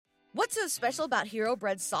What's so special about Hero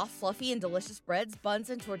Bread's soft, fluffy, and delicious breads, buns,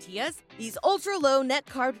 and tortillas? These ultra-low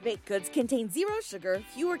net-carb baked goods contain zero sugar,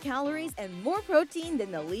 fewer calories, and more protein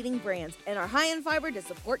than the leading brands, and are high in fiber to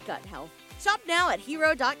support gut health. Shop now at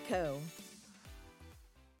hero.co.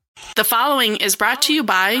 The following is brought to you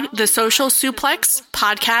by the Social Suplex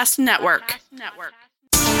Podcast Network.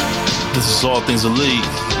 This is All Things Elite.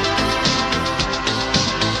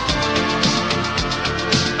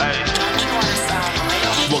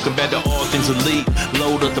 Welcome back to All Things Elite.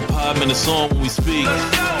 Load up the pod, man, it's on when we speak.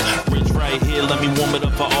 Rich right here, let me warm it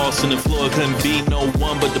up for Austin and Floyd. Couldn't be no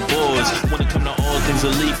one but the boys. When it come to All Things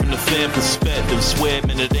Elite from the fan perspective, swear,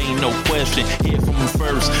 man, it ain't no question. Hear from them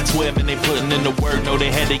first. Swear, man, they putting in the work. No, they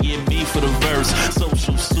had to get me for the verse.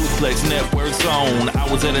 Social Suplex Network's on.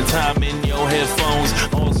 Hours at a time in your headphones.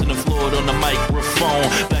 Austin and Floyd on the microphone.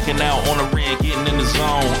 Backing out on the rant, getting in the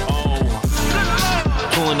zone.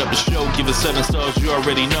 Pulling up the show, give it 7 stars, you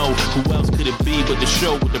already know. Who else could it be but the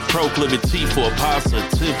show with the proclivity for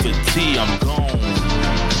positivity? I'm gone.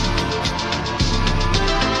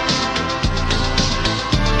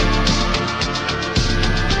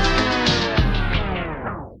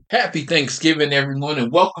 Happy Thanksgiving, everyone,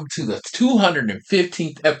 and welcome to the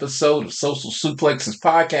 215th episode of Social Suplex's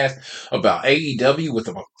podcast about AEW with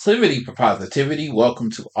a proclivity for positivity.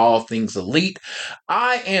 Welcome to All Things Elite.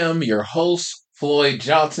 I am your host, Floyd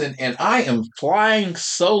Johnson, and I am flying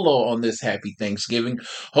solo on this happy Thanksgiving.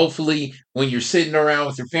 Hopefully, when you're sitting around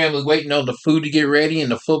with your family waiting on the food to get ready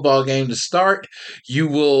and the football game to start, you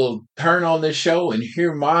will turn on this show and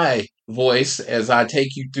hear my voice as I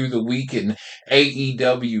take you through the week in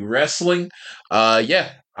AEW wrestling.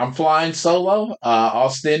 I'm flying solo.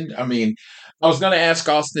 Austin, I was going to ask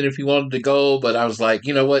Austin if he wanted to go, but I was like,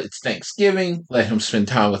 you know what? It's Thanksgiving. Let him spend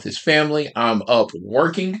time with his family. I'm up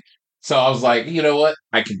working. So I was like, you know what?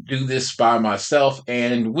 I can do this by myself.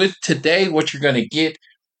 And with today, what you're going to get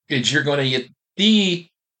is you're going to get the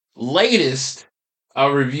latest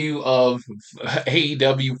review of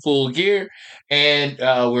AEW Full Gear. And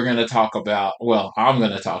we're going to talk about, I'm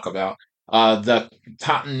going to talk about the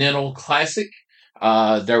Continental Classic.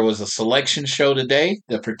 There was a selection show today.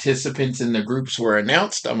 The participants in the groups were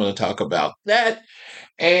announced. I'm going to talk about that.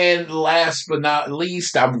 And last but not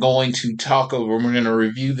least, we're going to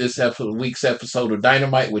review this week's episode of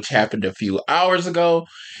Dynamite, which happened a few hours ago.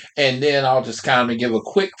 And then I'll just kind of give a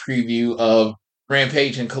quick preview of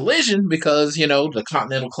Rampage and Collision because, the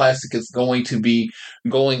Continental Classic is going to be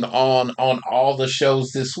going on all the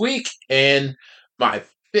shows this week. And my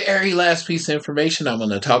very last piece of information, I'm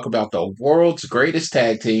going to talk about the world's greatest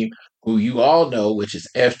tag team, who you all know, which is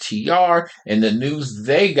FTR, and the news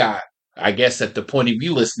they got. I guess at the point of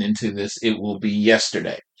you listening to this, it will be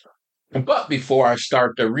yesterday. But before I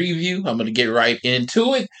start the review, I'm going to get right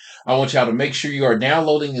into it. I want y'all to make sure you are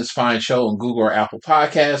downloading this fine show on Google or Apple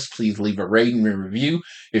Podcasts. Please leave a rating and review.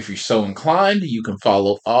 If you're so inclined, you can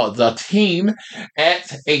follow the team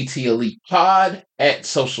at AT Elite Pod, at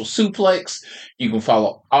Social Suplex. You can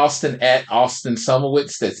follow Austin at Austin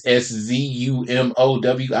Sumowitz. That's SZUMOWICZ.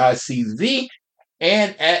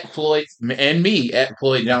 And at Floyd, and me at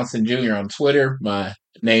Floyd Johnson Jr. on Twitter. My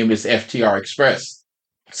name is FTR Express.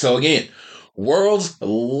 So again, world's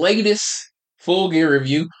latest Full Gear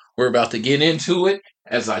review. We're about to get into it.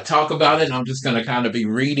 As I talk about it, I'm just going to kind of be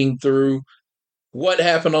reading through what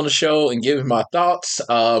happened on the show and giving my thoughts.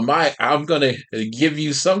 I'm going to give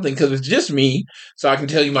you something because it's just me, so I can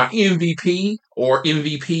tell you my MVP or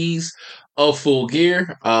MVPs of Full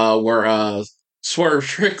Gear were Swerve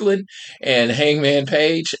Strickland and Hangman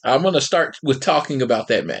Page. I'm going to start with talking about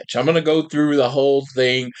that match. I'm going to go through the whole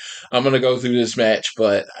thing. I'm going to go through this match,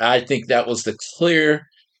 but I think that was the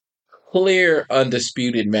clear,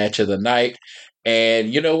 undisputed match of the night.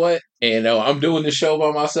 And you know what? I'm doing the show by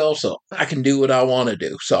myself, so I can do what I want to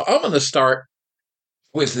do. So I'm going to start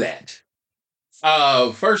with that.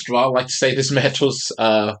 First of all, I'd like to say this match was,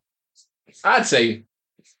 I'd say,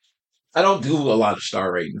 I don't do a lot of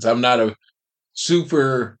star ratings. I'm not a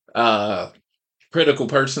super critical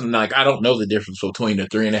person. Like, I don't know the difference between a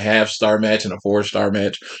 3.5-star match and a 4-star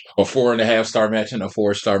match, or 4.5-star match and a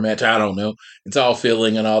 4-star match. I don't know. It's all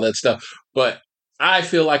feeling and all that stuff. But I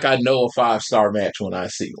feel like I know a 5-star match when I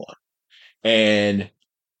see one. And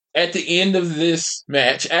at the end of this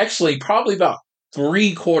match, actually probably about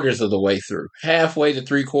 3/4 of the way through, halfway to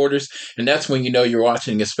 3/4, and that's when you know you're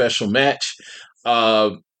watching a special match.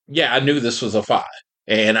 I knew this was a 5.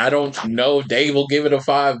 And I don't know if Dave will give it a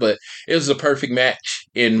 5, but it was a perfect match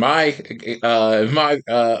in my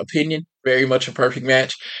opinion. Very much a perfect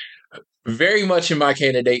match. Very much in my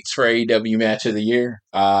candidates for AEW Match of the Year.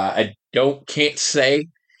 I can't say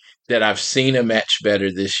that I've seen a match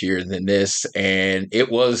better this year than this, and it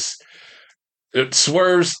was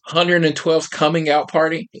Swerve's 112th coming out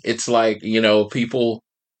party. It's like, people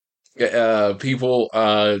have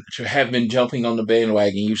been jumping on the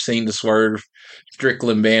bandwagon. You've seen the Swerve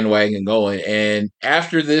Strickland bandwagon going, and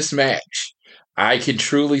after this match, I can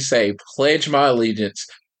truly say, pledge my allegiance.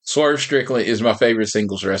 Swerve Strickland is my favorite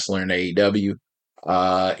singles wrestler in AEW.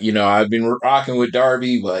 I've been rocking with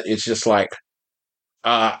Darby, but it's just like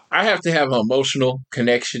I have to have an emotional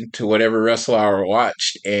connection to whatever wrestler I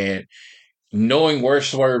watched, and knowing where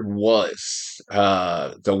Swerve was,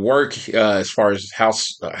 the work as far as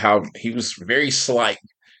how he was very slight.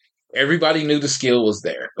 Everybody knew the skill was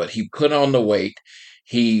there, but he put on the weight.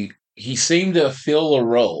 He seemed to fill a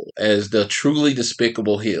role as the truly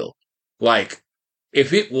despicable heel. Like,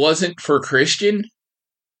 if it wasn't for Christian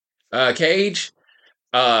Cage,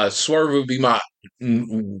 Swerve would be my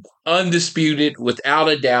undisputed, without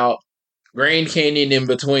a doubt, Grand Canyon in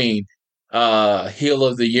between heel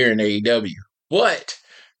of the year in AEW. But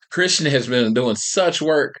Christian has been doing such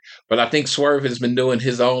work, but I think Swerve has been doing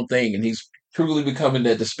his own thing, and he's truly becoming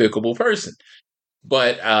that despicable person.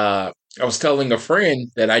 But I was telling a friend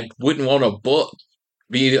that I wouldn't want to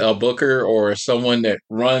be a booker or someone that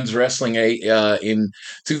runs wrestling in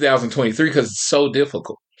 2023 because it's so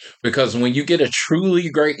difficult. Because when you get a truly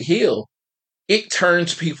great heel, it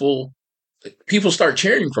turns people start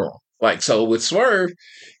cheering for him. Like, so with Swerve,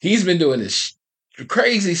 he's been doing this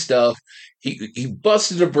crazy stuff. He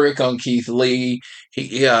busted a brick on Keith Lee.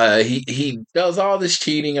 He does all this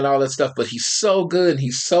cheating and all that stuff, but he's so good.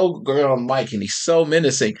 He's so good on mic, and he's so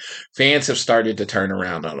menacing. Fans have started to turn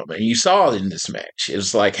around on him, and you saw it in this match. It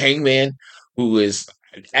was like Hangman, who is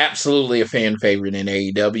absolutely a fan favorite in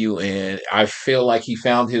AEW, and I feel like he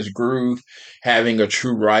found his groove having a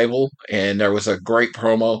true rival. And there was a great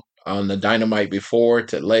promo on the Dynamite before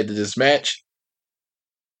that led to this match.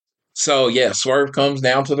 So yeah, Swerve comes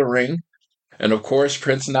down to the ring, and of course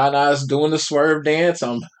Prince Nana is doing the Swerve dance.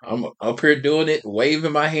 I'm up here doing it,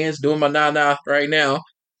 waving my hands, doing my Nana right now.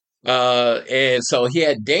 And so he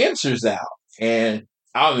had dancers out, and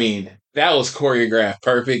I mean, that was choreographed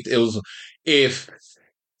perfect. It was, if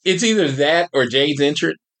it's either that or Jade's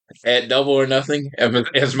entrance at Double or Nothing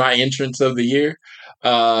as my entrance of the year.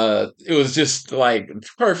 It was just like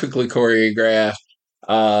perfectly choreographed,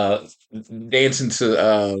 dancing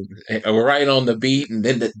to right on the beat, and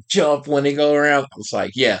then the jump when they go around. I was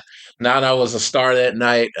like, yeah, Nana was a star that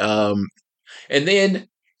night. And then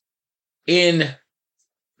in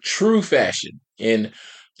true fashion,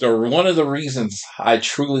 one of the reasons I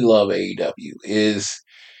truly love AEW is,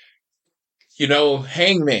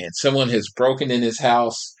 Hangman, someone has broken in his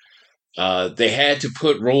house. They had to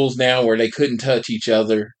put rules down where they couldn't touch each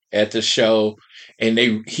other at the show, and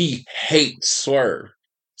he hates Swerve.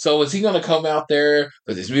 So is he going to come out there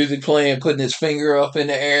with his music playing, putting his finger up in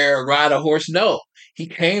the air, ride a horse? No. He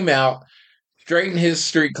came out, straightened his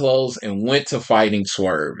street clothes, and went to fighting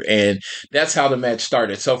Swerve. And that's how the match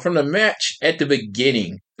started. So from the match, at the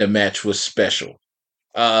beginning, the match was special.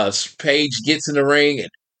 Page gets in the ring, and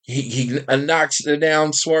he knocks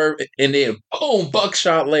down Swerve, and then boom,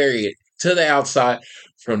 buckshot lariat to the outside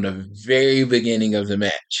from the very beginning of the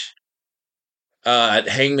match.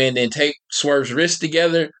 Hangman then taped Swerve's wrist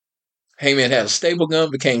together. Hangman had a staple gun,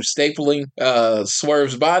 became stapling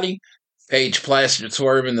Swerve's body. Page plastered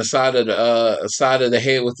Swerve in the side of the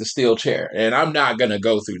head with the steel chair. And I'm not going to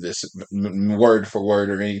go through this word for word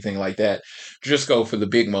or anything like that. Just go for the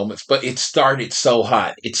big moments. But it started so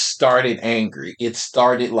hot. It started angry. It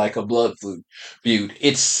started like a blood feud.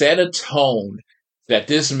 It set a tone that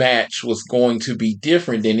this match was going to be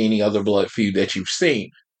different than any other blood feud that you've seen.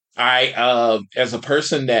 I, as a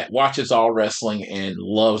person that watches all wrestling and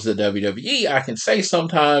loves the WWE, I can say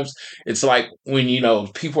sometimes it's like when,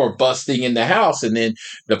 people are busting in the house and then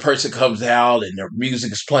the person comes out and their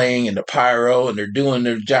music is playing and the pyro and they're doing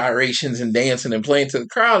their gyrations and dancing and playing to the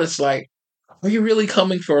crowd. It's like, are you really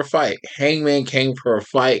coming for a fight? Hangman came for a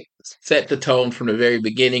fight, set the tone from the very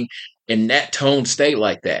beginning, and that tone stayed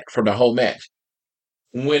like that for the whole match.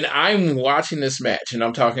 When I'm watching this match and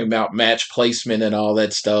I'm talking about match placement and all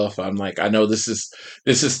that stuff, I'm like, I know this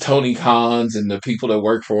is Tony Khan's and the people that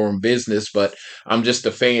work for him business, but I'm just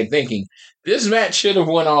a fan thinking this match should have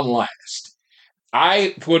went on last.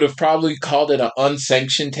 I would have probably called it an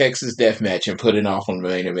unsanctioned Texas death match and put it off on the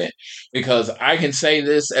main event, because I can say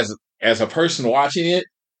this as a person watching it.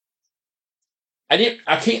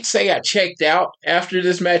 I can't say I checked out after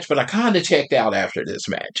this match, but I kind of checked out after this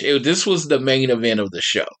match. This was the main event of the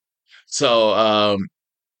show. So,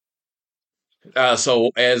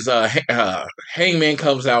 So as Hangman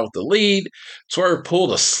comes out with the lead, Swerve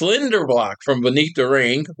pulled a slender block from beneath the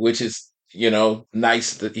ring, which is,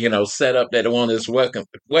 nice to, set up that one of his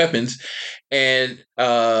weapons. And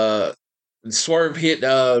Swerve hit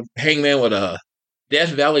Hangman with a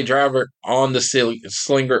Death Valley Driver on the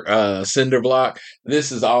cinder block.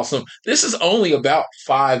 This is awesome. This is only about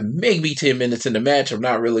 5, maybe 10 minutes in the match. I'm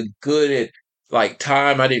not really good at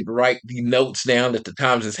time. I didn't write the notes down at the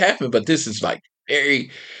times this happened, but this is very,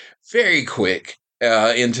 very quick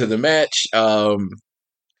into the match.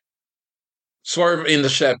 Swerve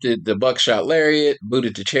intercepted the buckshot lariat,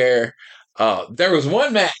 booted the chair. There was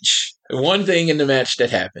one thing in the match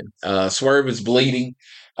that happened. Swerve is bleeding.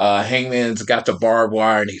 Hangman's got the barbed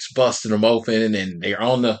wire and he's busting them open, and they're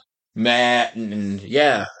on the mat, and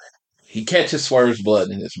he catches Swerve's blood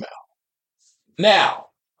in his mouth. Now,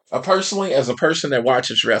 personally, as a person that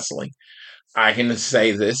watches wrestling, I can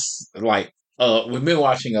say this, we've been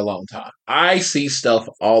watching a long time. I see stuff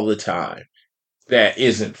all the time that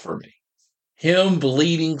isn't for me. Him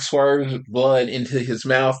bleeding Swerve's blood into his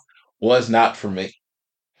mouth was not for me.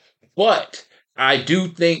 But I do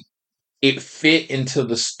think it fit into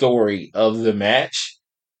the story of the match.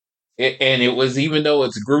 And it was, even though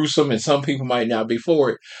it's gruesome and some people might not be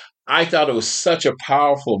for it, I thought it was such a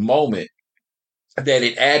powerful moment that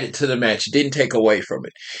it added to the match, didn't take away from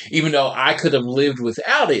it. Even though I could have lived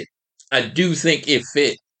without it, I do think it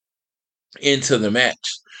fit into the match.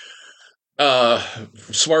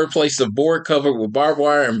 Swerve placed a board covered with barbed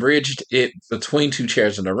wire and bridged it between 2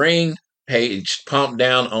 chairs in the ring. Page pumped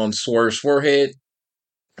down on Swerve's forehead.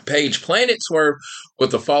 Page planted Swerve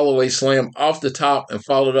with a fall-away slam off the top and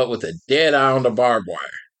followed up with a dead eye on the barbed wire.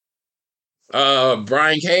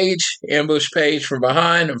 Brian Cage ambushed Page from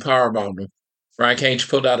behind and powerbombed him. Brian Cage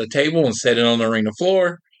pulled out a table and set it on the arena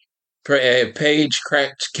floor. Page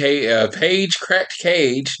cracked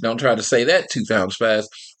Cage, don't try to say that 2 times fast,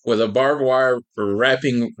 with a barbed wire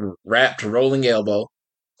wrapped rolling elbow.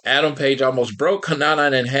 Adam Page almost broke Nana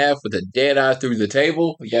in half with a dead eye through the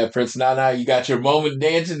table. Yeah, Prince Nana, you got your moment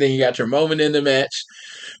dancing, then you got your moment in the match.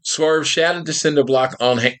 Swerve shattered the cinder block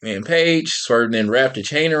on Hangman Page. Swerve then wrapped a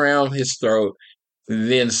chain around his throat,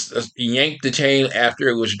 then yanked the chain after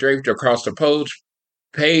it was draped across the post.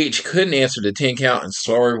 Page couldn't answer the 10 count, and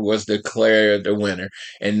Swerve was declared the winner.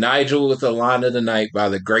 And Nigel with the line of the night, by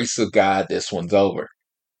the grace of God, this one's over.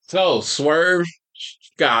 So, Swerve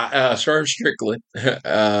Strickland.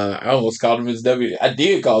 I almost called him I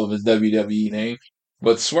did call him his WWE name,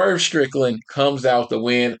 but Swerve Strickland comes out the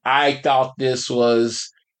win. I thought this was,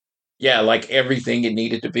 everything it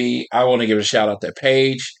needed to be. I want to give a shout out to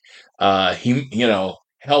Page. He,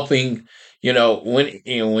 helping,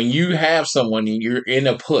 when you have someone and you're in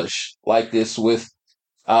a push like this with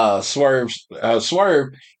Swerve,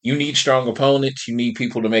 you need strong opponents. You need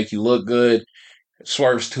people to make you look good.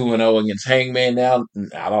 Swerve's 2-0 against Hangman now.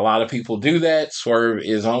 Not a lot of people do that. Swerve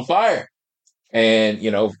is on fire. And,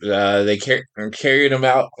 they carried him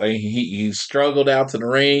out. He struggled out to the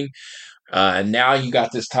ring. And now you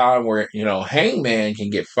got this time where, Hangman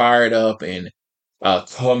can get fired up and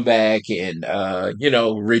come back and,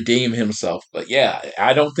 redeem himself. But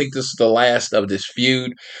I don't think this is the last of this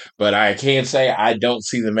feud. But I can say I don't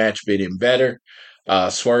see the match getting better.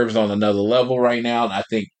 Swerve's on another level right now, and I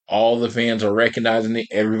think all the fans are recognizing it.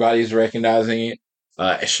 Everybody's recognizing it.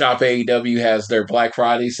 Shop AEW has their Black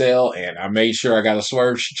Friday sale, and I made sure I got a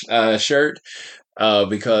Swerve shirt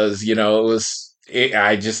because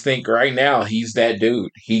I just think right now he's that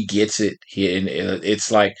dude. He gets it.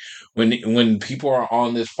 It's like when people are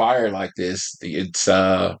on this fire like this, it's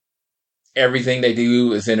everything they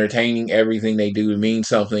do is entertaining. Everything they do means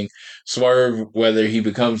something. Swerve, whether he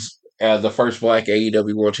becomes the first Black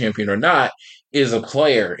AEW World Champion or not, is a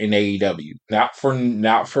player in AEW.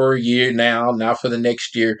 Not for a year now, not for the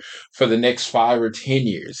next year, for the next 5 or 10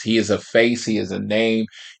 years. He is a face. He is a name.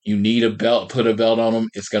 You need a belt. Put a belt on him.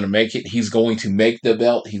 It's going to make it. He's going to make the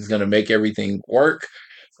belt. He's going to make everything work.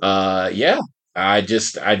 I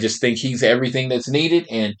just think he's everything that's needed,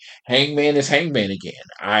 and Hangman is Hangman again.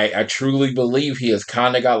 I truly believe he has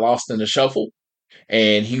kind of got lost in the shuffle.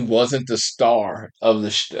 And he wasn't the star of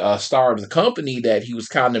the company that he was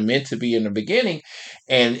kind of meant to be in the beginning.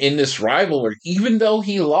 And in this rivalry, even though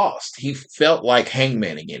he lost, he felt like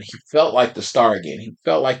Hangman again. He felt like the star again. He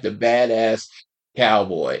felt like the badass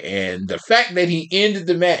cowboy. And the fact that he ended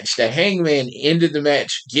the match, that Hangman ended the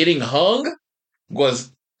match getting hung,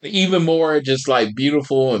 was even more just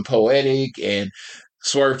beautiful and poetic. And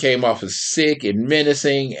Swerve came off as sick and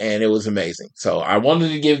menacing, and it was amazing. So I wanted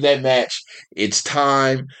to give that match its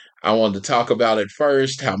time. I wanted to talk about it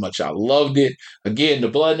first, how much I loved it. Again, the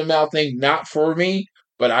blood in the mouth thing, not for me,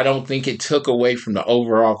 but I don't think it took away from the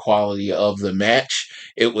overall quality of the match.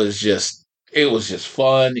 It was just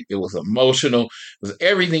fun. It was emotional. It was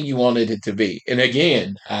everything you wanted it to be. And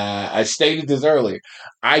again, I stated this earlier.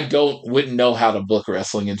 I wouldn't know how to book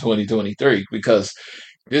wrestling in 2023 because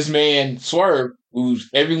this man, Swerve, who's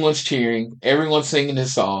everyone's cheering, everyone's singing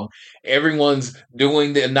his song, everyone's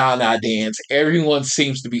doing the na-na dance, everyone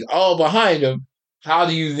seems to be all behind him. How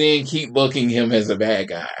do you then keep booking him as a bad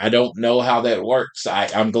guy? I don't know how that works.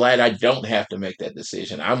 I'm glad I don't have to make that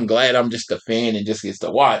decision. I'm glad I'm just a fan and just gets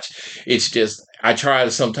to watch. It's just, I try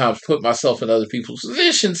to sometimes put myself in other people's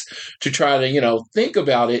positions to try to, think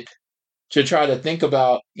about it, to try to think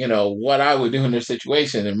about, what I would do in this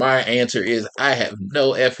situation. And my answer is, I have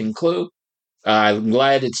no effing clue. I'm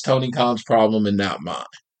glad it's Tony Khan's problem and not mine.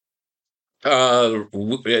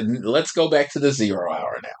 Let's go back to the 0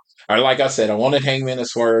 hour now. Or like I said, I wanted Hangman and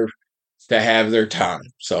Swerve to have their time.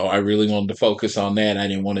 So I really wanted to focus on that. I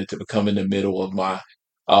didn't want it to become in the middle of my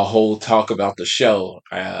whole talk about the show.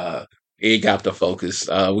 It got the focus.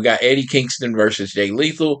 We got Eddie Kingston versus Jay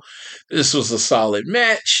Lethal. This was a solid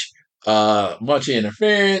match. Bunch of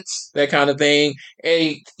interference, that kind of thing.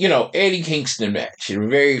 Eddie Kingston match.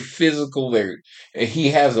 Very physical, he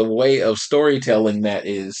has a way of storytelling that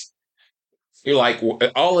is, you're like,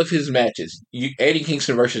 all of his matches, Eddie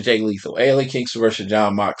Kingston versus Jay Lethal, Eddie Kingston versus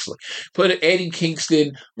Jon Moxley, put Eddie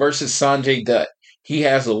Kingston versus Sanjay Dutt. He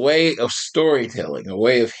has a way of storytelling, a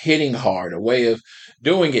way of hitting hard, a way of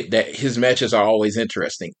doing it that his matches are always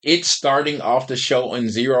interesting. It's starting off the show in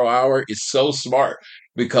 0 hour is so smart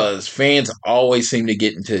because fans always seem to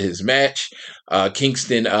get into his match.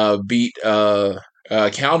 Kingston countered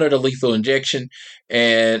a lethal injection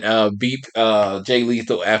and beat Jay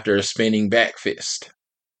Lethal after a spinning back fist.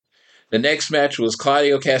 The next match was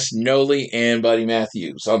Claudio Castagnoli and Buddy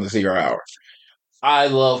Matthews on the 0 hour. I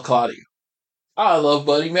love Claudio. I love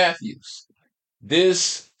Buddy Matthews.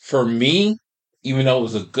 This, for me, even though it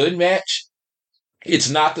was a good match, it's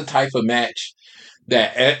not the type of match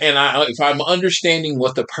that, if I'm understanding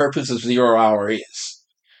what the purpose of 0 hour is,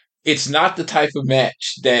 it's not the type of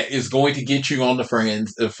match that is going to get you on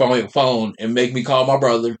the phone and make me call my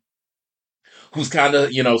brother, who's kind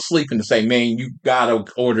of, sleeping, to say, man, you gotta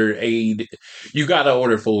order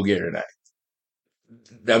Full Gear tonight.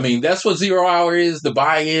 I mean, that's what 0 hour is, the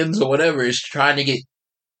buy-ins or whatever, is trying to get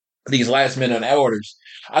these last-minute orders.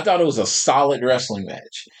 I thought it was a solid wrestling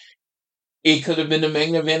match. It could have been the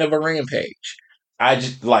main event of a Rampage. I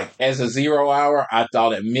just, as a 0 hour, I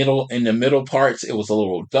thought in the middle parts, it was a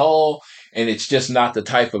little dull, and it's just not the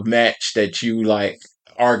type of match that you,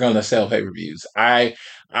 are going to sell pay-per-views. I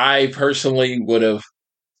personally would have,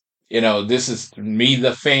 this is me,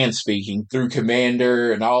 the fan, speaking, through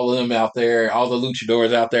Commander and all of them out there, all the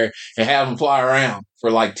luchadors out there, and have them fly around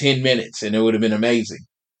for 10 minutes, and it would have been amazing.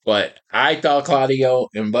 But I thought Claudio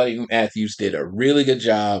and Buddy Matthews did a really good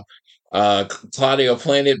job. Claudio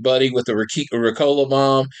planted Buddy with a Ricola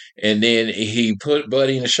bomb, and then he put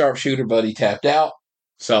Buddy in a sharpshooter. Buddy tapped out.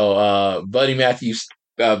 So Buddy Matthews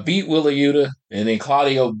beat Wheeler Yuta, and then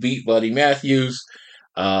Claudio beat Buddy Matthews.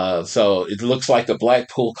 So it looks like the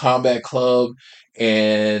Blackpool Combat Club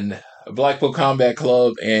and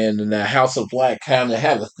the House of Black kind of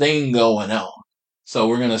have a thing going on. So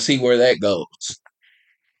we're going to see where that goes.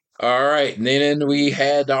 All right, and then we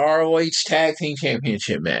had the ROH Tag Team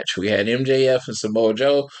Championship match. We had MJF and Samoa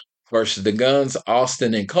Joe versus the Guns,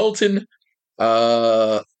 Austin and Colton.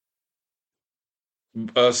 So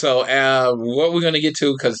what we're going to get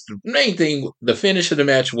to, because the main thing, the finish of the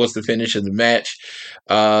match was the finish of the match.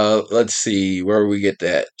 Let's see, where we get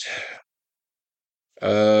that.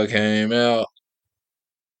 Came out.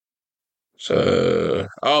 So,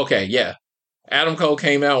 okay, yeah. Adam Cole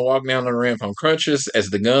came out and walked down the ramp on crutches. As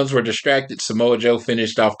the Guns were distracted, Samoa Joe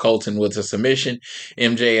finished off Colton with a submission.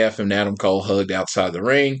 MJF and Adam Cole hugged outside the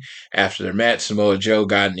ring. After the match, Samoa Joe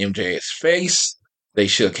got in MJF's face. They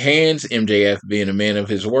shook hands, MJF being a man of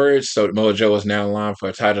his words, so Samoa Joe is now in line for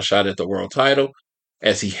a title shot at the world title.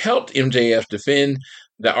 As he helped MJF defend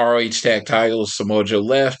the ROH Tag titles, Samoa Joe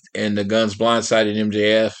left, and the Guns blindsided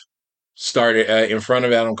MJF, started in front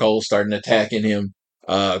of Adam Cole, starting attacking him.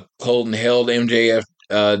 Colton held MJF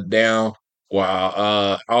down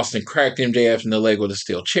while Austin cracked MJF in the leg with a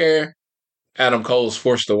steel chair. Adam Cole was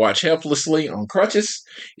forced to watch helplessly on crutches,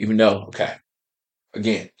 even though,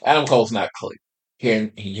 again, Adam Cole's not clean.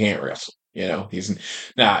 He can't wrestle. He's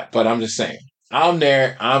not. But I'm just saying, I'm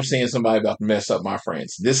there. I'm seeing somebody about to mess up my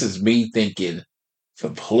friends. This is me thinking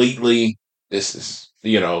completely. This is,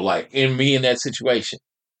 in me in that situation.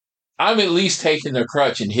 I'm at least taking the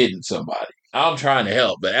crutch and hitting somebody. I'm trying to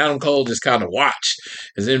help, but Adam Cole just kind of watched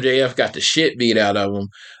as MJF got the shit beat out of him.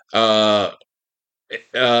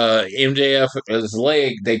 MJF, his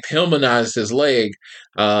leg, they Pillmanized his leg.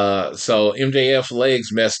 So MJF's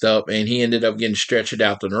legs messed up and he ended up getting stretchered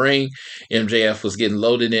out to the ring. MJF was getting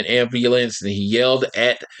loaded in ambulance and he yelled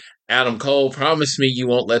at Adam Cole, promise me you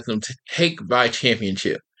won't let them take my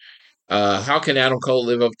championship. How can Adam Cole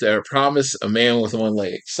live up to their promise? A man with one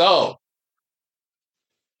leg. So,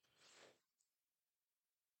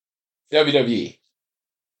 WWE.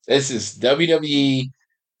 This is WWE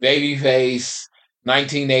babyface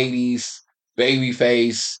 1980s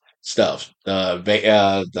babyface stuff.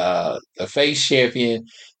 The face champion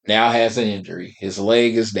now has an injury. His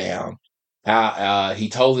leg is down. He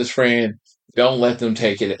told his friend, "Don't let them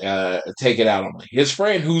take it out on me." His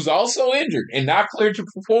friend, who's also injured and not cleared to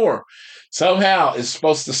perform, somehow is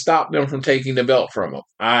supposed to stop them from taking the belt from him.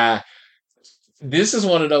 This is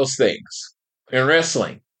one of those things in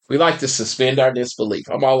wrestling. We like to suspend our disbelief.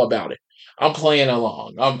 I'm all about it. I'm playing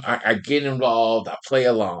along. I get involved. I play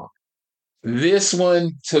along. This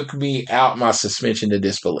one took me out my suspension of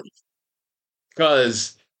disbelief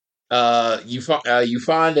because you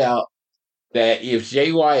find out that if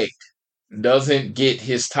Jay White doesn't get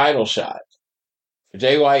his title shot,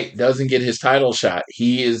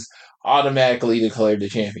 he is automatically declared the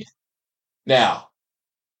champion. Now,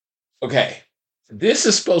 okay, this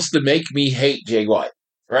is supposed to make me hate Jay White.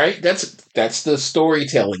 Right? That's the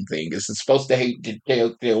storytelling thing. It's supposed to hate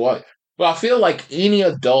Jay White. But I feel like any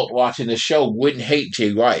adult watching the show wouldn't hate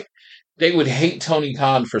Jay White. They would hate Tony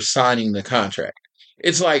Khan for signing the contract.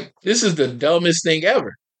 It's like, this is the dumbest thing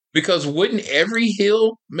ever. Because wouldn't every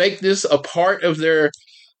heel make this a part of their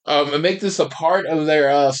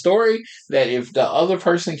story, that if the other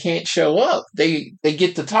person can't show up, they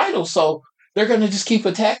get the title, so they're going to just keep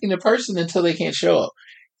attacking the person until they can't show up.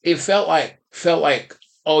 It felt like,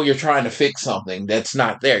 oh, you're trying to fix something that's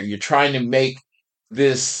not there. You're trying to make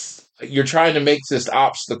this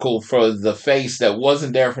obstacle for the face that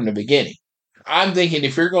wasn't there from the beginning. I'm thinking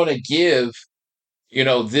if you're going to give,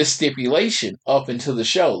 this stipulation up into the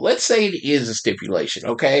show, let's say it is a stipulation,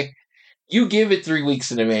 okay? You give it 3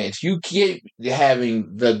 weeks in advance. You keep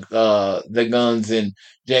having the Guns and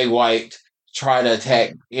Jay White try to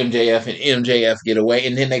attack MJF and MJF get away,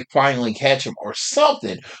 and then they finally catch him or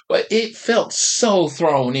something. But it felt so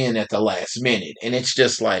thrown in at the last minute. And it's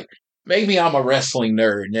just like, maybe I'm a wrestling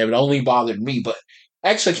nerd and it only bothered me. But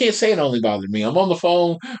actually, I can't say it only bothered me. I'm on the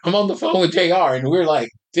phone with JR, and we're like,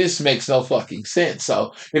 this makes no fucking sense.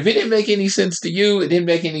 So if it didn't make any sense to you, it didn't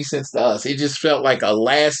make any sense to us. It just felt like a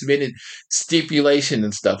last minute stipulation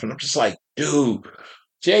and stuff. And I'm just like, dude,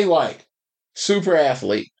 Jay White, super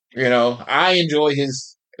athlete. I enjoy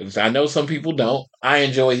I know some people don't. I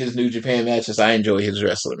enjoy his New Japan matches. I enjoy his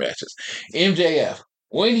wrestling matches. MJF,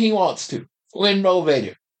 when he wants to, when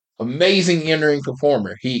motivated, amazing in-ring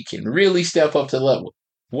performer. He can really step up to the level.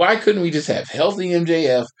 Why couldn't we just have healthy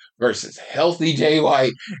MJF versus healthy Jay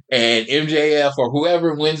White, and MJF or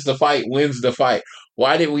whoever wins the fight wins the fight?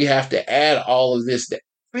 Why did we have to add all of this that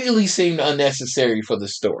really seemed unnecessary for the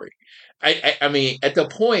story? I mean, at the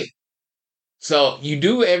point, so you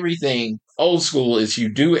do everything, old school is you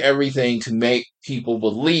do everything to make people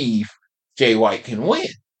believe Jay White can win.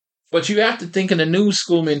 But you have to think in a new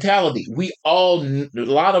school mentality. A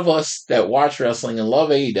lot of us that watch wrestling and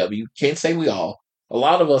love AEW, can't say we all, a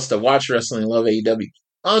lot of us that watch wrestling and love AEW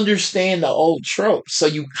understand the old tropes. So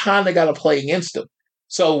you kind of got to play against them.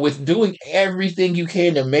 So with doing everything you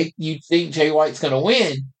can to make you think Jay White's going to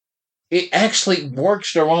win, it actually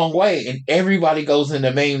works the wrong way, and everybody goes in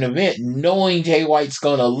the main event knowing Jay White's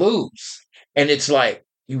going to lose. And it's like,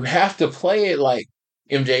 you have to play it like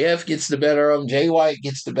MJF gets the better of him, Jay White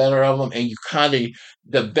gets the better of him, and you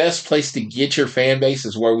the best place to get your fan base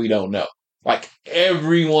is where we don't know. Like,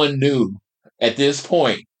 everyone knew at this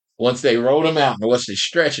point, once they wrote him out and once they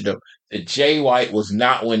stretched him, that Jay White was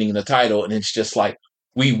not winning the title, and it's just like,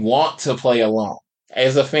 we want to play along.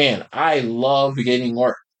 As a fan, I love getting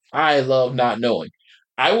work. I love not knowing.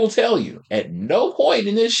 I will tell you, at no point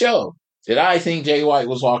in this show did I think Jay White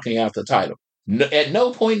was walking out the title. At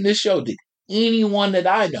no point in this show did anyone that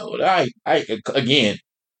I know,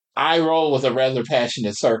 I roll with a rather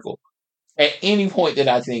passionate circle. At any point did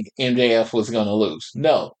I think MJF was going to lose.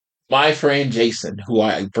 No. My friend Jason, who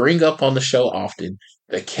I bring up on the show often,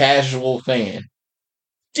 the casual fan,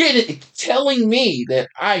 telling me that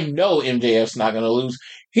I know MJF's not going to lose.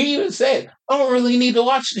 He even said, I don't really need to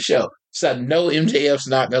watch the show. So I know MJF's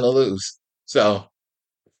not going to lose. So,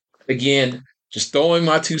 again, just throwing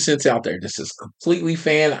my 2 cents out there. This is completely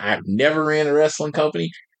fan. I've never ran a wrestling company.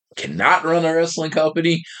 cannot run a wrestling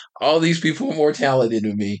company. All these people are more talented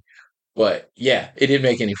than me. But yeah, it didn't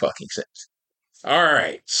make any fucking sense. All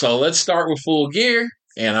right, so let's start with Full Gear.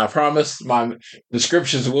 And I promise my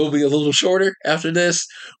descriptions will be a little shorter after this.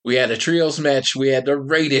 We had a trios match. We had the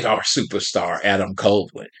Rated R superstar, Adam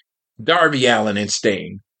Copeland, Darby Allin, and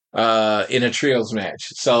Sting in a trios match.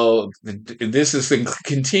 So this is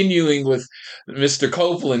continuing with Mr.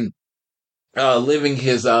 Copeland living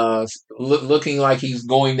his looking like he's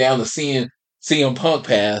going down the CM Punk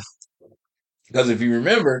path. Because if you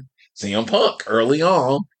remember, CM Punk early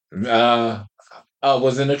on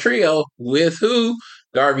was in a trio with who?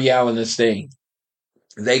 Darby Allin and Sting.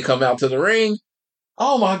 They come out to the ring.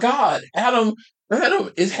 Oh my God, Adam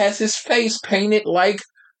has his face painted like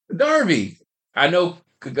Darby. I know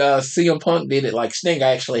CM Punk did it like Sting.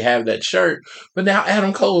 I actually have that shirt, but now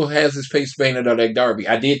Adam Cole has his face painted like Darby.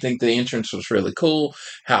 I did think the entrance was really cool.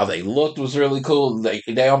 How they looked was really cool.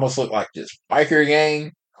 They almost looked like this biker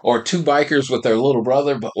gang or two bikers with their little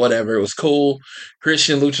brother, but whatever. It was cool.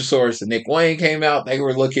 Christian, Luchasaurus, and Nick Wayne came out. They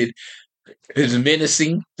were looking as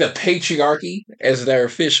menacing. The Patriarchy as their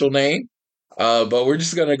official name. But we're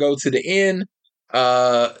just gonna go to the end.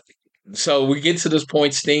 So we get to this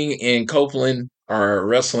point. Sting and Copeland are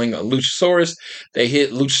wrestling a Luchasaurus. They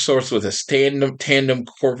hit Luchasaurus with a tandem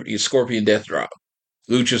Scorpion Death Drop.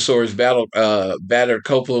 Luchasaurus battered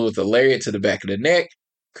Copeland with a lariat to the back of the neck.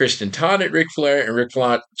 Christian taunted Ric Flair, and Ric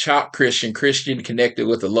Flair chopped Christian. Christian connected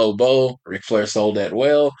with a low blow. Ric Flair sold that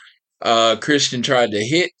well. Christian tried to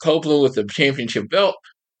hit Copeland with the championship belt,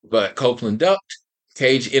 but Copeland ducked.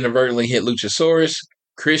 Cage inadvertently hit Luchasaurus.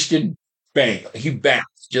 Christian, bang, he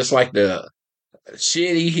bounced. Just like the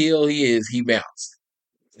shitty heel he is, he bounced.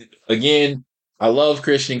 Again, I love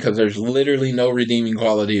Christian because there's literally no redeeming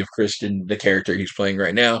quality of Christian, the character he's playing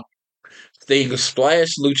right now. Sting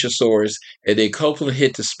splashed Luchasaurus, and then Copeland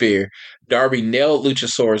hit the spear. Darby nailed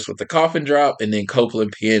Luchasaurus with the coffin drop, and then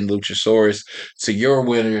Copeland pinned Luchasaurus. So your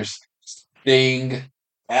winners, Sting,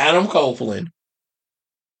 Adam Copeland,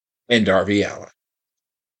 and Darby Allin.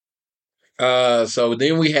 So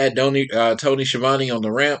then we had Tony Schiavone on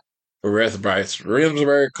the ramp. Bryce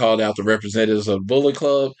Remsburg called out the representatives of Bullet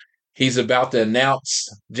Club. He's about to announce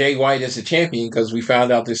Jay White as a champion because we found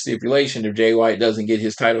out this stipulation. If Jay White doesn't get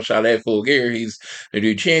his title shot at Full Gear, he's the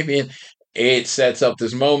new champion. It sets up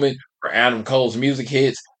this moment where Adam Cole's music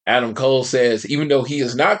hits. Adam Cole says, even though he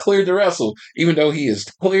is not cleared to wrestle, even though he is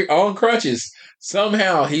clear on crutches,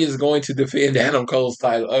 somehow he is going to defend Adam Cole's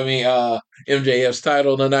title. MJF's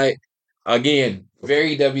title tonight. Again,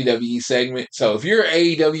 very WWE segment. So if you're an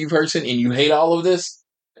AEW person and you hate all of this,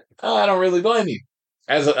 I don't really blame you.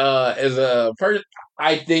 As a person,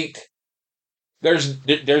 I think there's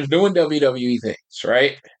doing WWE things,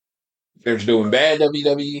 right? There's doing bad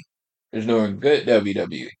WWE. There's doing good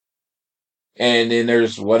WWE. And then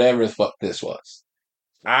there's whatever the fuck this was.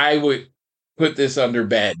 I would put this under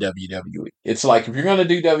bad WWE. It's like, if you're going to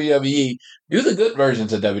do WWE, do the good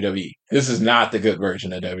versions of WWE. This is not the good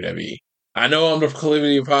version of WWE. I know I'm the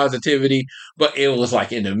proclivity of positivity, but it was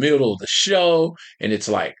like in the middle of the show, and it's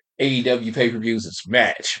like AEW pay-per-views, it's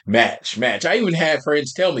match, match, match. I even had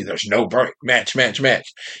friends tell me there's no break, match, match, match.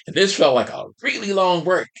 And this felt like a really long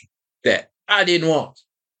break that I didn't want.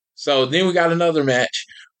 So then we got another match.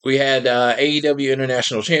 We had AEW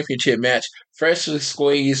International Championship match, freshly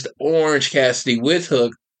squeezed Orange Cassidy with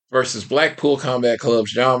Hook versus Blackpool Combat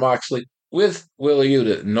Club's Jon Moxley with Wheeler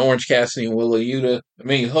Yuta. And Orange Cassidy and Wheeler Yuta,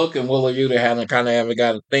 Hook and Wheeler Yuta haven't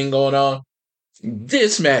got a thing going on.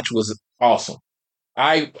 This match was awesome.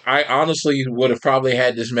 I honestly would have probably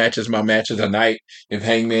had this match as my match of the night if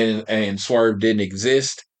Hangman and Swerve didn't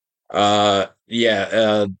exist. The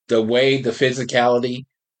way the physicality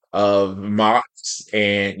of Mox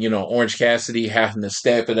and, Orange Cassidy having to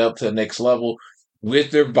step it up to the next level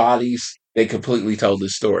with their bodies, they completely told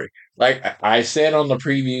this story. Like I said on the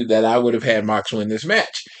preview that I would have had Mox win this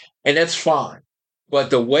match, and that's fine. But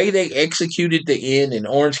the way they executed the end, and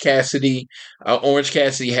Orange Cassidy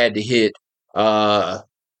had to hit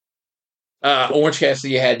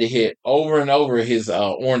over and over his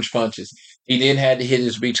orange punches. He then had to hit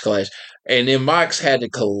his beach clash. And then Mox had to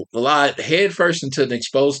collide head first into the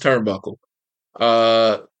exposed turnbuckle.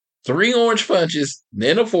 3 orange punches,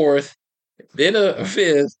 then a 4th, then a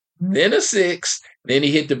 5th, then a 6th. Then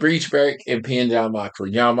he hit the breach break and pinned Jon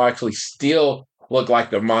Moxley. Jon Moxley still looked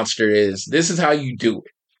like the monster is. This is how you do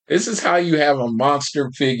it. This is how you have a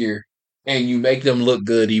monster figure and you make them look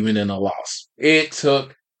good even in a loss. It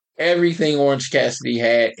took everything Orange Cassidy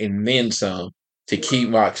had and then some to keep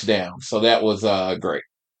Mox down. So that was great.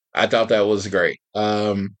 I thought that was great.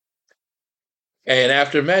 And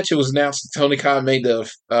after the match, it was announced that Tony Khan made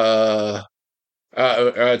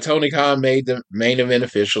the main event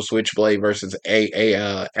official, Switchblade versus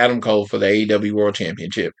Adam Cole for the AEW World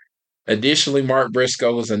Championship. Additionally, Mark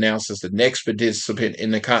Briscoe was announced as the next participant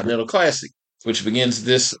in the Continental Classic, which begins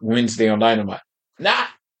this Wednesday on Dynamite. Not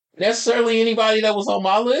necessarily anybody that was on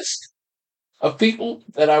my list of people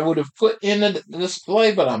that I would have put in the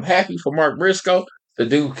display, but I'm happy for Mark Briscoe. The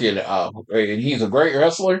dude and he's a great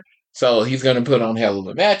wrestler, so he's going to put on hell of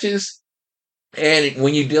the matches. And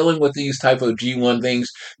when you're dealing with these type of G1 things,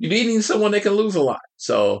 you need someone that can lose a lot.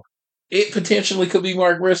 So it potentially could be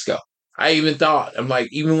Mark Briscoe. I even thought, I'm like,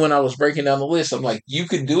 even when I was breaking down the list, I'm like, you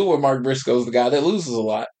could do it with Mark Briscoe's the guy that loses a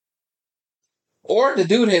lot. Or the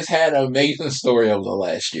dude has had an amazing story over the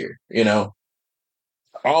last year,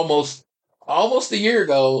 almost a year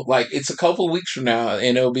ago, like it's a couple weeks from now,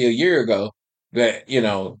 and it'll be a year ago that,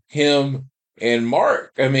 him and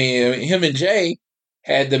him and Jay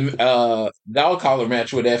had the dog collar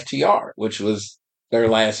match with FTR, which was their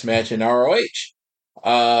last match in ROH.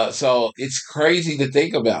 So it's crazy to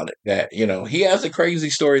think about it that, he has a crazy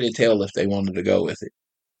story to tell if they wanted to go with it.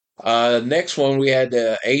 Next one, we had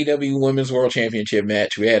the AEW Women's World Championship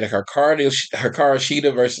match. We had Hikaru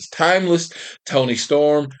Shida versus Timeless Toni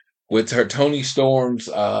Storm, with her Toni Storm's,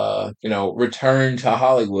 return to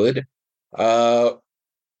Hollywood. We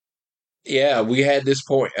had this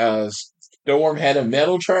point. Storm had a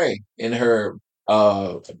metal tray in her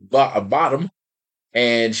bottom,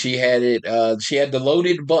 and she had it. She had the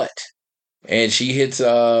loaded butt, and she hits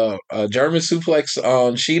a German suplex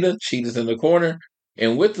on Shida. Shida's in the corner,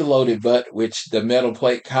 and with the loaded butt, which the metal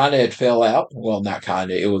plate kind of had fell out. Well, not kind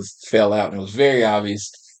of. It fell out, and it was very obvious.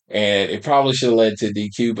 And it probably should have led to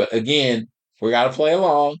DQ. But again, we got to play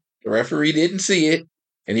along. The referee didn't see it,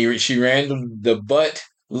 and she ran the butt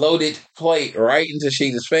loaded plate right into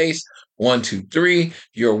Shida's face. 1, 2, 3.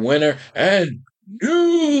 Your winner and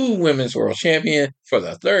new Women's World Champion for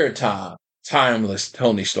the third time, Timeless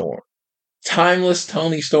Toni Storm. Timeless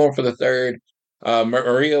Toni Storm for the third.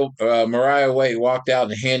 Mariah Waite walked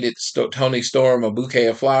out and handed Toni Storm a bouquet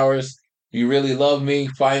of flowers. You really love me.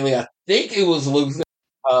 Finally, I think it was Luther.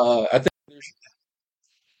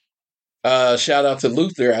 Shout out to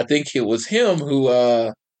Luther. I think it was him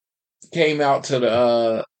who came out to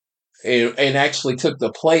the and actually took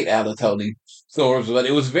the plate out of Toni Storm's, but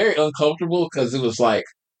it was very uncomfortable because it was like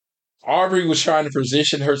Aubrey was trying to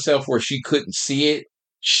position herself where she couldn't see it.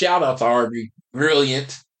 Shout out to Aubrey.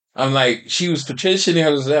 Brilliant. I'm like, she was petitioning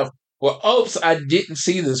herself. Well, oops, I didn't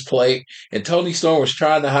see this plate. And Toni Storm was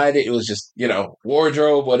trying to hide it. It was just,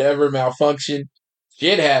 wardrobe, whatever, malfunction.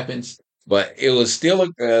 Shit happens. But it was still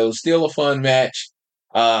a fun match.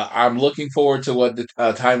 I'm looking forward to what the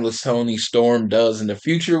Timeless Toni Storm does in the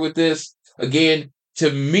future with this. Again,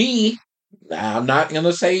 to me, I'm not going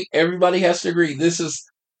to say everybody has to agree. This is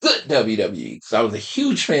good WWE. So I was a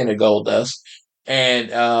huge fan of Goldust. And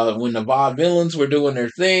when the Vaudevillains were doing their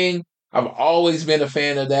thing, I've always been a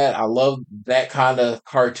fan of that. I love that kind of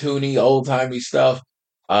cartoony, old-timey stuff.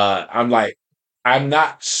 I'm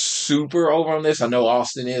not super over on this. I know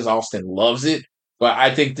Austin is. Austin loves it. But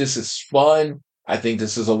I think this is fun. I think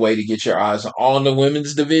this is a way to get your eyes on the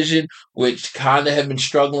women's division, which kind of have been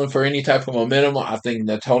struggling for any type of momentum. I think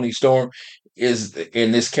that Toni Storm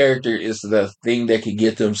in this character is the thing that can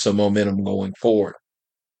get them some momentum going forward.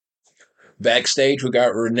 Backstage, we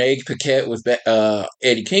got Renee Paquette with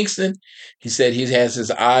Eddie Kingston. He said he has his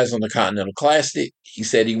eyes on the Continental Classic. He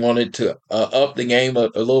said he wanted to up the game a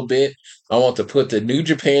little bit. I want to put the New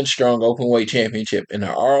Japan Strong Openweight Championship and the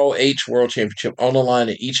ROH World Championship on the line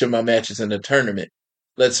in each of my matches in the tournament.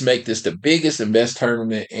 Let's make this the biggest and best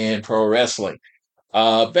tournament in pro wrestling.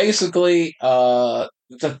 Basically, the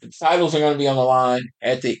titles are going to be on the line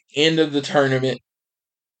at the end of the tournament.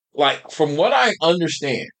 Like, from what I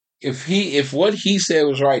understand, if what he said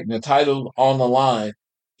was right and the title on the line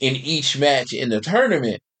in each match in the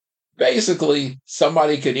tournament, basically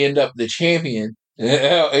somebody could end up the champion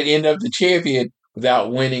without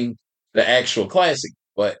winning the actual classic.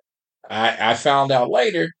 But I found out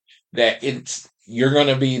later that you're going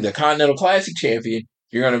to be the Continental Classic champion,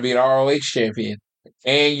 you're going to be the ROH champion,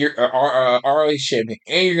 and you're ROH champion,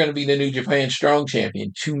 and you're going to be the New Japan Strong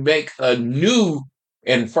champion to make a new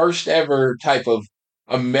and first ever type of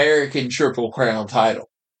American Triple Crown title.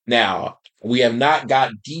 Now, we have not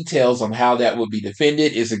got details on how that would be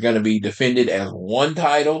defended. Is it going to be defended as one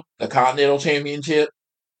title, the Continental Championship,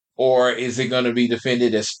 or is it going to be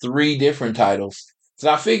defended as 3 different titles?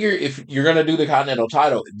 So I figure if you're going to do the Continental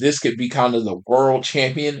title, this could be kind of the world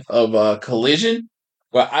champion of Collision,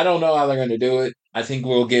 but I don't know how they're going to do it. I think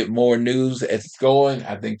we'll get more news as it's going.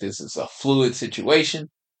 I think this is a fluid situation.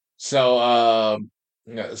 So,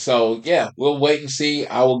 yeah, we'll wait and see.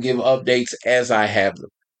 I will give updates as I have them.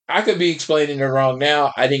 I could be explaining it wrong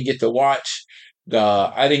now. I didn't get to watch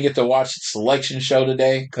the selection show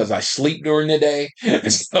today because I sleep during the day,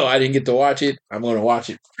 so I didn't get to watch it. I'm going to watch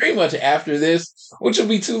it pretty much after this, which will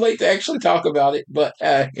be too late to actually talk about it. But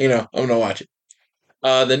I'm going to watch it.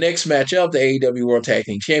 The next matchup, the AEW World Tag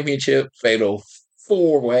Team Championship, Fatal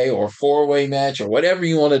four-way match or whatever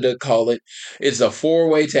you wanted to call it. It's a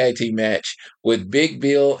four-way tag team match with Big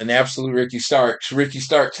Bill and Absolute Ricky Starks. Ricky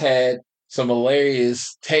Starks had some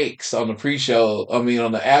hilarious takes on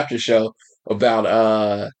the after show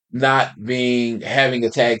about not having a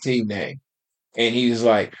tag team name. And he was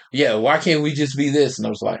like, yeah, why can't we just be this? And I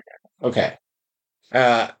was like, okay.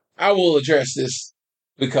 I will address this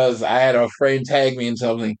because I had a friend tag me in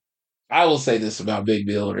something. I will say this about Big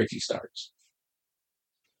Bill and Ricky Starks.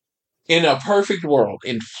 In a perfect world,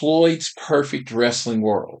 in Floyd's perfect wrestling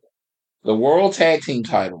world, the world tag team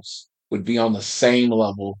titles would be on the same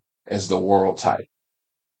level as the world title.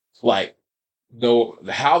 Like,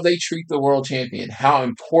 how they treat the world champion, how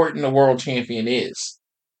important the world champion is,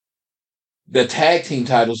 the tag team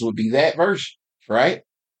titles would be that version, right?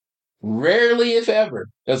 Rarely, if ever,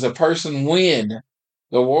 does a person win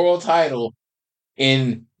the world title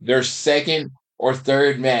in their second or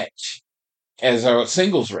third match as a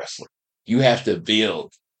singles wrestler. You have to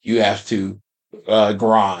build. You have to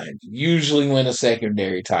grind. Usually win a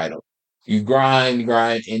secondary title. You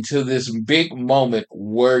grind into this big moment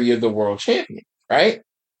where you're the world champion, right?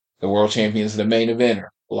 The world champion is the main eventer,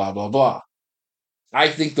 blah, blah, blah. I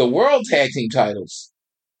think the world tag team titles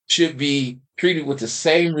should be treated with the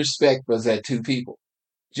same respect as that two people.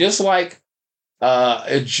 Just like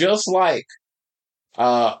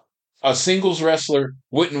a singles wrestler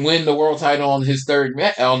wouldn't win the world title on their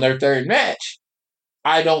third match.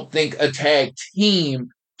 I don't think a tag team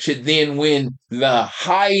should then win the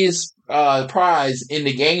highest prize in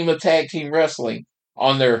the game of tag team wrestling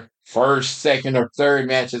on their first, second, or third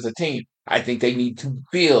match as a team. I think they need to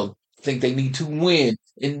build. I think they need to win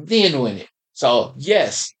and then win it. So,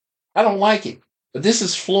 yes, I don't like it. But this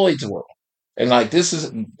is Floyd's world. And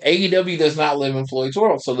AEW does not live in Floyd's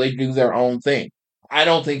world, so they do their own thing. I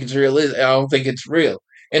don't think it's real. I don't think it's real.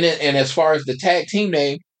 And as far as the tag team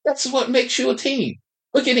name, that's what makes you a team.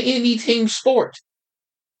 Look at any team sport.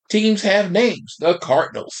 Teams have names. The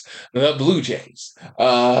Cardinals, the Blue Jays,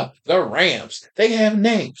 the Rams. They have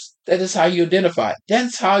names. That is how you identify.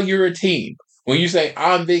 That's how you're a team. When you say,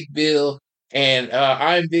 I'm Big Bill and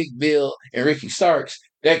Ricky Starks,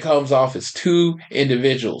 that comes off as two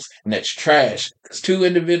individuals. And that's trash. Because two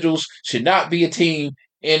individuals should not be a team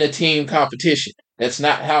in a team competition. That's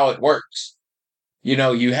not how it works.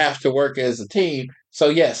 You have to work as a team. So,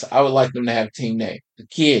 yes, I would like them to have a team name.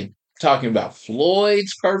 Again, talking about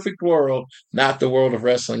Floyd's perfect world, not the world of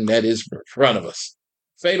wrestling that is in front of us.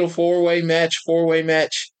 Fatal four-way match.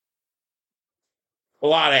 A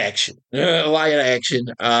lot of action.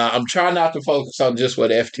 I'm trying not to focus on just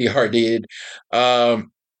what FTR did.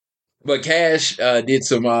 But Cash did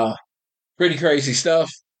some pretty crazy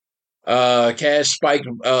stuff. Cash spiked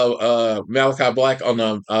Malachi Black on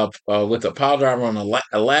with a pile driver on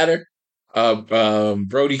a ladder.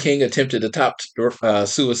 Brody King attempted to top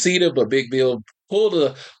Suicida, but Big Bill pulled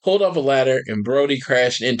off a ladder and Brody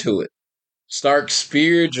crashed into it. Starks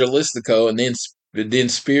speared Jalisco and then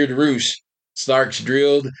speared Roosh. Starks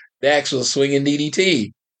drilled Dax with a swinging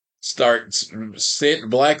DDT. Starks sent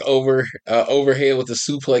Black overhead with a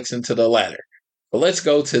suplex into the ladder. But let's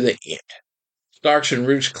go to the end. Starks and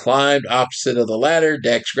Roosh climbed opposite of the ladder.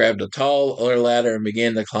 Dax grabbed a taller ladder and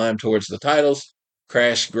began to climb towards the titles.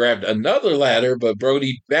 Crash grabbed another ladder, but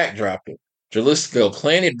Brody backdropped him. Jalisco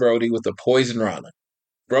planted Brody with a poison rana.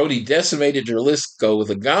 Brody decimated Jalisco with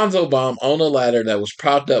a gonzo bomb on a ladder that was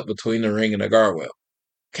propped up between the ring and the guardrail.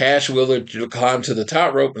 Cash Willard climbed to the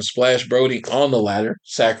top rope and splashed Brody on the ladder,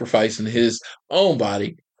 sacrificing his own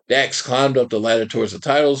body. Dax climbed up the ladder towards the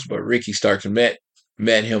titles, but Ricky Starks met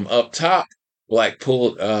him up top. Black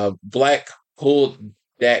pulled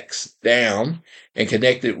Dax down and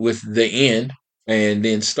connected with the end. And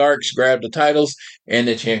then Starks grabbed the titles and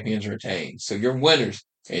the champions retained. So your winners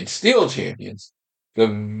and still champions, the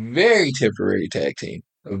very temporary tag team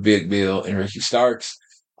of Big Bill and Ricky Starks.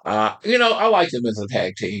 I like them as a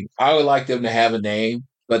tag team. I would like them to have a name,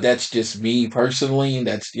 but that's just me personally.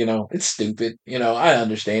 That's, it's stupid. I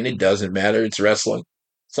understand it doesn't matter. It's wrestling.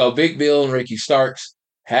 So Big Bill and Ricky Starks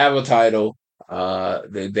have a title.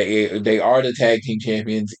 They are the tag team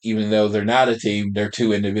champions, even though they're not a team. They're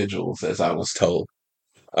two individuals, as I was told.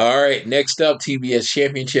 All right, next up, TBS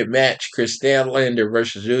Championship match: Chris Statlander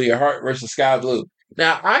versus Julia Hart versus Sky Blue.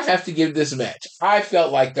 Now, I have to give this match. I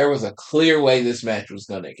felt like there was a clear way this match was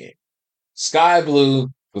going to get. Sky Blue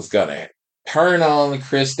was going to turn on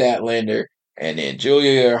Chris Statlander, and then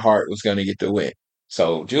Julia Hart was going to get the win.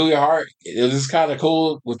 So Julia Hart, it was kind of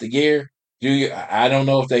cool with the gear. Julia, I don't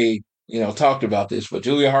know if they talked about this, but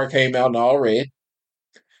Julia Hart came out in all red.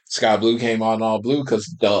 Sky Blue came out in all blue because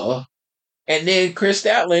duh. And then Chris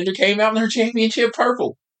Statlander came out in her championship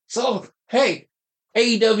purple. So, hey,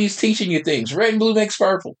 AEW's teaching you things. Red and blue makes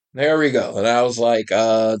purple. There we go. And I was like,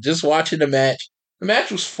 just watching the match. The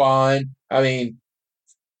match was fine. I mean,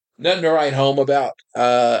 nothing to write home about.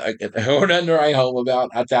 Or nothing to write home about.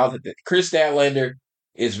 I thought that Chris Statlander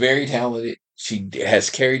is very talented. She has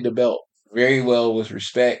carried the belt very well with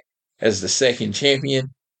respect as the second champion.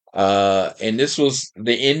 And this was,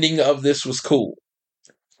 the ending of this was cool.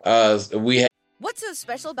 What's so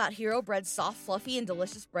special about Hero Bread's soft, fluffy, and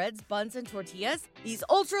delicious breads, buns, and tortillas? These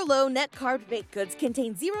ultra-low net-carb baked goods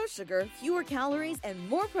contain zero sugar, fewer calories, and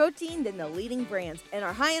more protein than the leading brands, and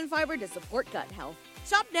are high in fiber to support gut health.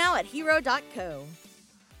 Shop now at hero.co.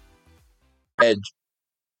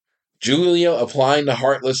 Julia applying the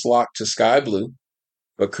Heartless Lock to Sky Blue,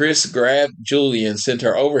 but Chris grabbed Julia and sent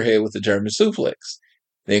her overhead with the German suplex.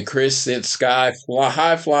 Then Chris sent Sky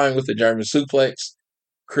high flying with the German suplex.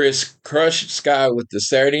 Chris crushed Sky with the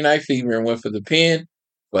Saturday Night Fever and went for the pin.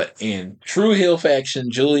 But in true heel faction,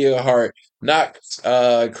 Julia Hart knocked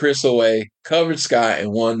Chris away, covered Sky,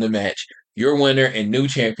 and won the match. Your winner and new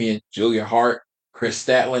champion, Julia Hart. Chris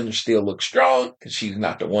Statlander still looks strong because she's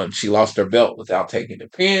not the one. She lost her belt without taking the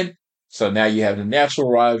pin. So now you have the natural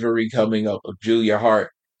rivalry coming up of Julia Hart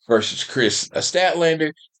versus Chris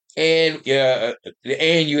Statlander. And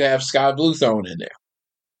you have Sky Blue thrown in there.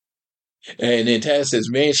 And then Taz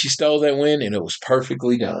says, man, she stole that win, and it was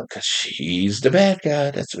perfectly done because she's the bad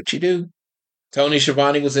guy. That's what you do. Tony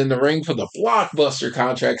Schiavone was in the ring for the blockbuster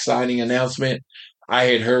contract signing announcement. I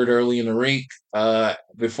had heard early in the week,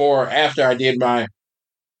 after I did my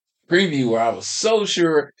preview, where I was so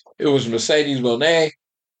sure it was Mercedes Moné,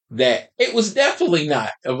 that it was definitely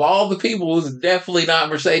not. Of all the people, it was definitely not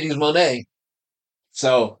Mercedes Moné.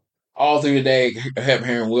 So all through the day, I kept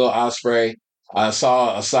hearing Will Ospreay. I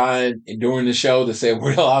saw a sign during the show that said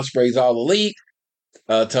Will Ospreay's All Elite.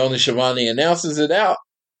 Tony Schiavone announces it out,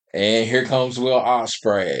 and here comes Will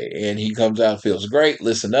Ospreay, and he comes out, feels great.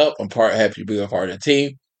 Listen up, I'm happy to be a part of the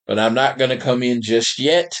team, but I'm not going to come in just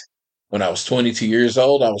yet. When I was 22 years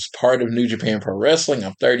old, I was part of New Japan Pro Wrestling.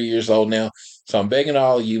 I'm 30 years old now, so I'm begging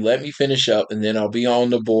all of you, let me finish up, and then I'll be on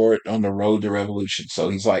the board on the road to Revolution. So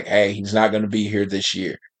he's like, hey, he's not going to be here this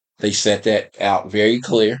year. They set that out very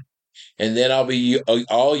clear. And then I'll be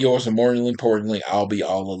all yours, and more importantly, I'll be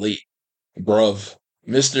All Elite. Bruv.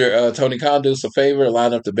 Mr. Tony Khan, do us a favor,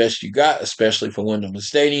 line up the best you got, especially for Wyndham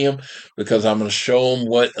Stadium, because I'm going to show them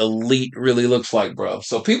what Elite really looks like, bruv.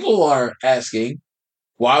 So people are asking,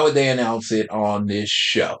 why would they announce it on this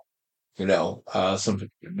show?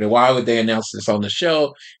 Why would they announce this on the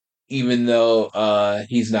show, even though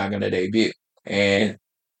he's not going to debut? And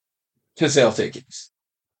to sell tickets.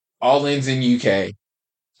 All In's in UK.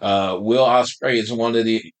 Will Ospreay is one of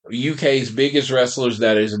the UK's biggest wrestlers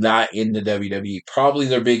that is not in the WWE. Probably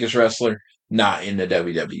their biggest wrestler, not in the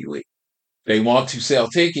WWE. They want to sell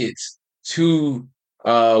tickets to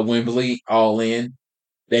Wembley All In.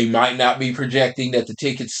 They might not be projecting that the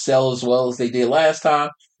tickets sell as well as they did last time.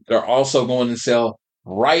 They're also going to sell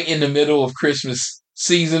right in the middle of Christmas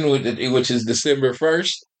season, which is December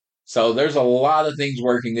 1st. So there's a lot of things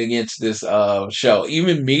working against this show.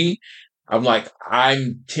 Even me,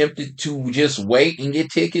 I'm tempted to just wait and get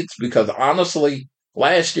tickets because honestly,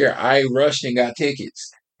 last year I rushed and got tickets,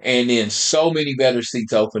 and then so many better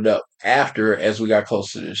seats opened up after as we got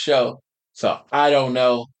closer to the show. So I don't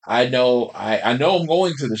know. I know I'm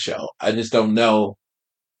going to the show. I just don't know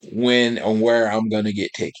when and where I'm going to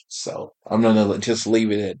get tickets. So I'm going to just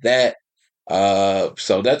leave it at that.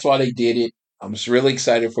 So that's why they did it. I'm just really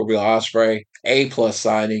excited for Will Ospreay, A+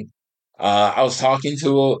 signing. I was talking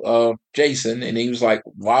to Jason, and he was like,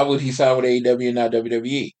 why would he sign with AEW and not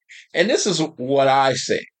WWE? And this is what I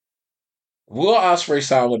say. Will Ospreay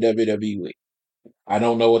sign with WWE? I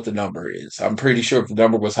don't know what the number is. I'm pretty sure if the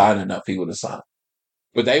number was high enough, he would have signed.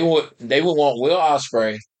 But they would want Will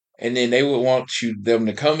Ospreay, and then they would want them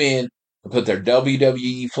to come in and put their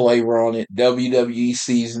WWE flavor on it, WWE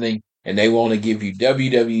seasoning, and they want to give you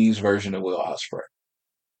WWE's version of Will Ospreay.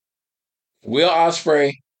 Will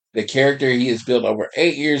Ospreay, the character he has built over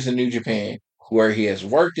 8 years in New Japan, where he has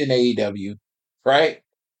worked in AEW, right?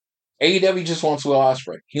 AEW just wants Will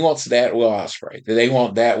Ospreay. He wants that Will Ospreay. They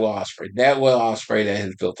want that Will Ospreay. That Will Ospreay that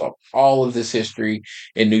has built up all of this history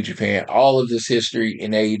in New Japan, all of this history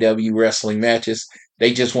in AEW wrestling matches.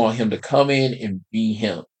 They just want him to come in and be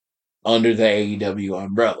him under the AEW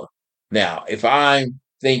umbrella. Now, if I'm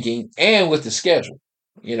thinking, and with the schedule,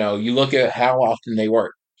 you look at how often they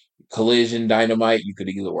work. Collision, Dynamite, you could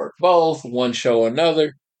either work both, one show or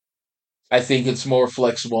another. I think it's more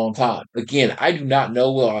flexible on time. Again, I do not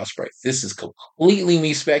know Will Ospreay. This is completely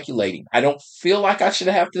me speculating. I don't feel like I should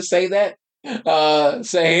have to say that.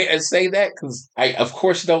 Say that because I, of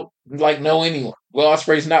course, don't know anyone. Will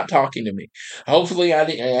Ospreay's not talking to me. Hopefully, I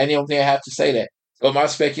don't think I have to say that. But my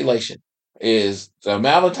speculation is the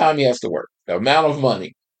amount of time he has to work, the amount of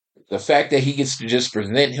money, the fact that he gets to just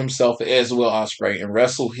present himself as Will Ospreay and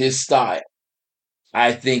wrestle his style.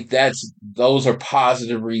 I think those are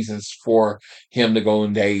positive reasons for him to go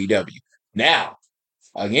into AEW. Now,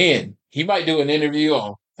 again, he might do an interview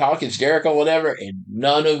on Talk Is Jericho or whatever, and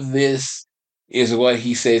none of this is what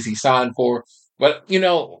he says he signed for. But,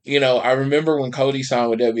 I remember when Cody signed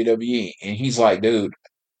with WWE, and he's like, dude,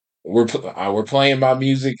 we're playing my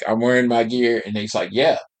music, I'm wearing my gear, and he's like,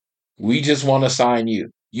 yeah, we just want to sign you.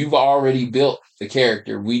 You've already built the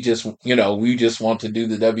character. We just want to do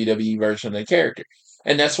the WWE version of the character.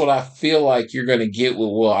 And that's what I feel like you're going to get with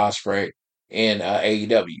Will Ospreay and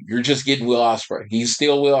AEW. You're just getting Will Ospreay. He's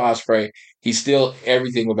still Will Ospreay. He's still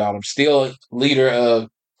everything about him. Still leader of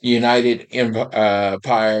United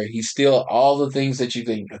Empire. He's still all the things that you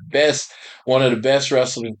think. One of the best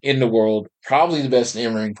wrestlers in the world. Probably the best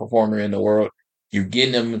in-ring performer in the world. You're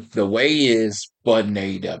getting him the way he is, but in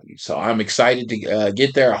AEW. So I'm excited to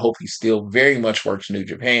get there. I hope he still very much works New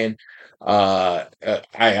Japan. I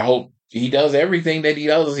hope he does everything that he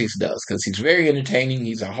does because he's very entertaining.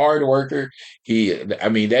 He's a hard worker.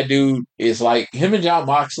 That dude is like him and Jon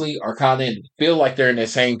Moxley are kind of feel like they're in the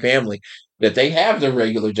same family, that they have their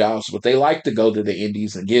regular jobs, but they like to go to the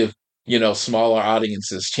indies and give, smaller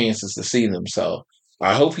audiences chances to see them. So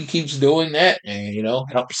I hope he keeps doing that and,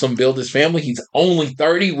 helps him build his family. He's only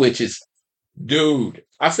 30, which is, dude,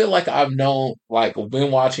 I feel like I've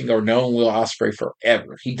been watching or known Will Ospreay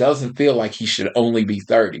forever. He doesn't feel like he should only be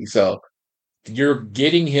 30. So you're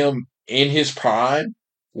getting him in his prime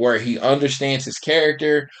where he understands his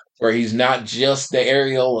character, where he's not just the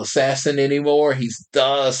aerial assassin anymore. He's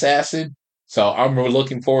the assassin. So I'm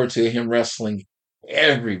looking forward to him wrestling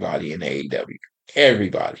everybody in AEW.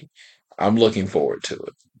 Everybody. I'm looking forward to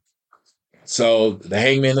it. So the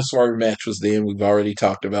Hangman and Swerve match was then. We've already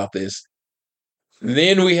talked about this.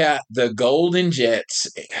 Then we had the Golden Jets,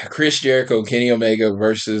 Chris Jericho, Kenny Omega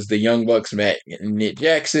versus the Young Bucks, Matt and Nick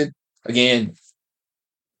Jackson. Again,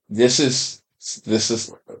 this is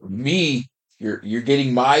me. You're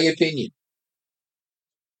getting my opinion.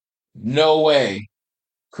 No way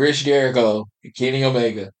Chris Jericho and Kenny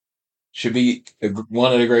Omega should be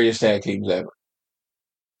one of the greatest tag teams ever.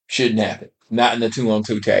 Shouldn't happen. Not in the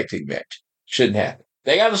 2-on-2 tag team match. Shouldn't happen.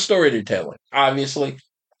 They got a story to tell, obviously,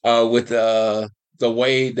 with the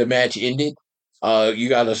way the match ended.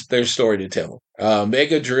 There's a story to tell.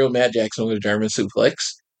 Omega drilled Matt Jackson with a German suplex.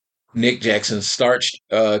 Nick Jackson starched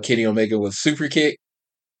Kenny Omega with a super kick.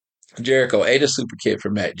 Jericho ate a super kick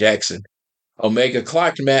from Matt Jackson. Omega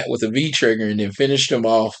clocked Matt with a V-trigger and then finished him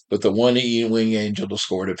off with a one-wing angel to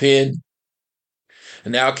score the pin.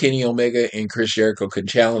 And now Kenny Omega and Chris Jericho can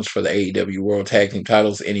challenge for the AEW World Tag Team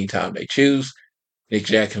titles anytime they choose. Nick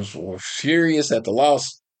Jackson was furious at the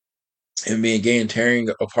loss and began tearing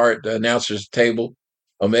apart the announcer's table.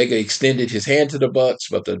 Omega extended his hand to the Bucks,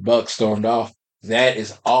 but the Bucks stormed off. That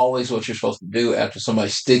is always what you're supposed to do after somebody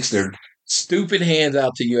sticks their stupid hands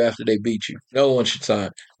out to you after they beat you. No one should sign.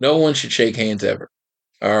 No one should shake hands ever.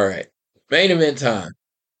 All right. Main event time.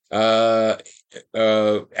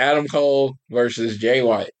 Adam Cole versus Jay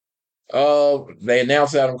White. They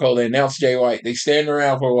announced Adam Cole. They announced Jay White. They stand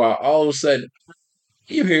around for a while. All of a sudden,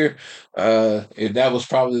 you hear, that was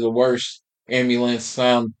probably the worst ambulance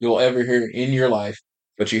sound you'll ever hear in your life.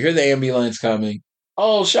 But you hear the ambulance coming.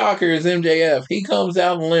 Oh, shocker, it's MJF. He comes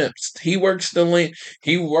out and limps. He works the limb.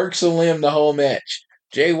 He works a limb the whole match.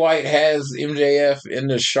 Jay White has MJF in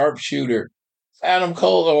the sharpshooter. Adam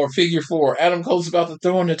Cole, or figure four. Adam Cole's about to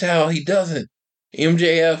throw in the towel. He doesn't.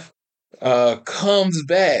 MJF comes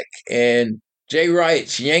back, and Jay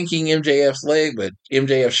White's yanking MJF's leg, but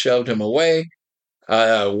MJF shoved him away.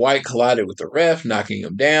 White collided with the ref, knocking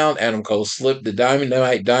him down. Adam Cole slipped the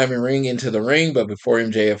diamond ring into the ring, but before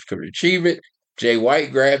MJF could retrieve it, Jay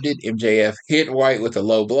White grabbed it. MJF hit White with a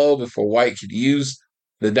low blow before White could use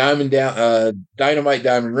the dynamite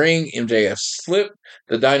diamond ring. MJF slipped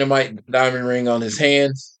the dynamite diamond ring on his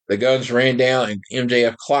hands. The Guns ran down and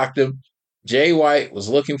MJF clocked him. Jay White was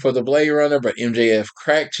looking for the Blade Runner, but MJF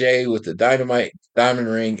cracked Jay with the Dynamite Diamond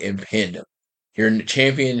Ring and pinned him. Your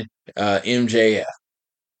champion, MJF.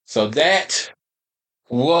 So that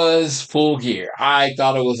was Full Gear. I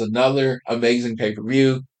thought it was another amazing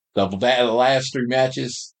pay-per-view. The last 3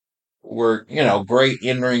 matches were, great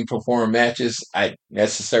in-ring performing matches.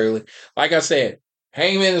 Like I said,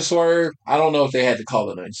 Hangman and Swerve, I don't know if they had to call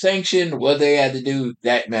it unsanctioned. What they had to do,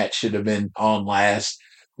 that match should have been on last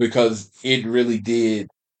because it really did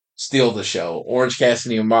steal the show. Orange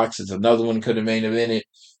Cassidy and Mox is another one could have main evented.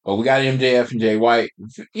 But we got MJF and Jay White.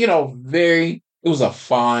 It was a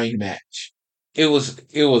fine match. It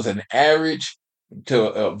was an average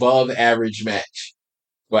to above average match.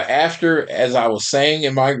 But after, as I was saying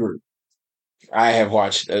in my group, I have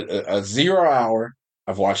watched a 0 hour.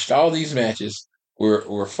 I've watched all these matches.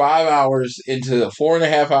 We're 5 hours into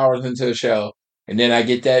 4.5 hours into a show, and then I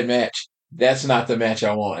get that match. That's not the match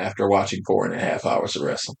I want after watching 4.5 hours of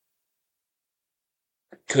wrestling.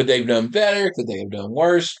 Could they have done better? Could they have done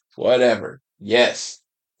worse? Whatever. Yes.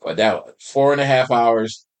 But that 4.5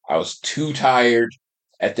 hours, I was too tired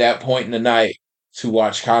at that point in the night to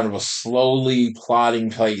watch kind of a slowly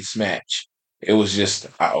plotting place match. It was just,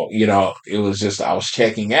 I was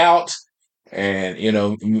checking out, and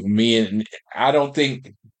I don't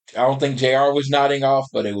think JR was nodding off,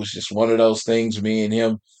 but it was just one of those things. Me and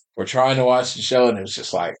him were trying to watch the show, and it was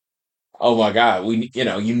just like, oh my God,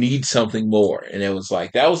 you need something more. And it was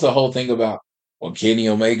like, that was the whole thing about when Kenny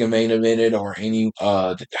Omega main evented or any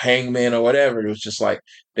Hangman or whatever. It was just like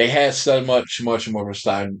they had so much more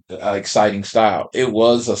exciting style. It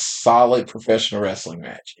was a solid professional wrestling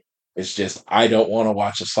match. It's just I don't want to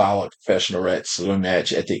watch a solid professional wrestling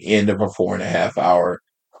match at the end of a 4.5 hour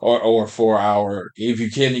or 4 hour, if you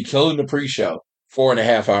can, including the pre-show,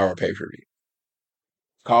 4.5 hour pay-per-view.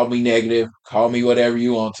 Call me negative, call me whatever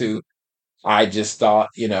you want to. I just thought,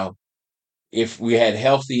 if we had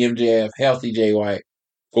healthy MJF, healthy Jay White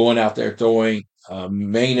going out there throwing a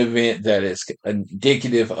main event that is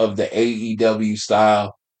indicative of the AEW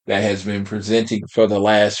style that has been presenting for the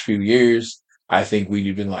last few years, I think we'd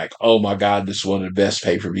have been like, oh my God, this is one of the best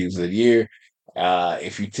pay-per-views of the year.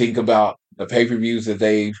 If you think about the pay-per-views that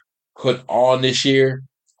they've put on this year,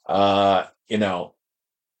 let's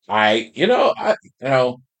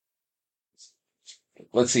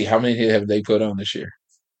see, how many have they put on this year?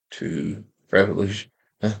 2 Revolution.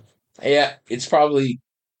 Yeah, it's probably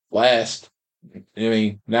last. I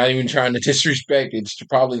mean, not even trying to disrespect, it's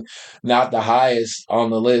probably not the highest on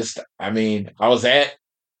the list. I mean, I was at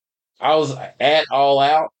All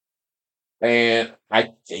Out, and I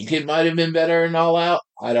think it might have been better than All Out.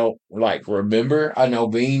 I don't remember. I know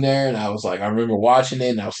being there, and I remember watching it,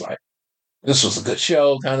 and I was like, this was a good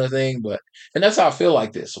show kind of thing. And that's how I feel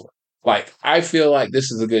like this one. Like, I feel like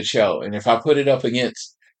this is a good show. And if I put it up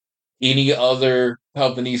against any other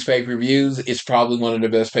company's pay-per-views, it's probably one of the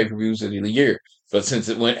best pay-per-views of the year. But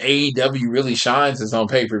when AEW really shines is on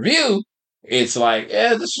pay-per-view, it's like,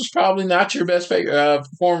 this was probably not your best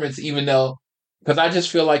performance, even though, because I just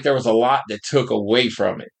feel like there was a lot that took away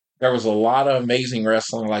from it. There was a lot of amazing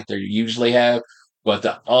wrestling like they usually have, but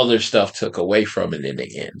the other stuff took away from it in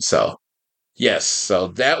the end. So, yes. So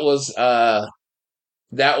that was AEW.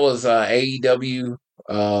 That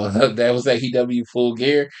was AEW Full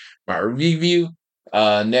Gear, my review.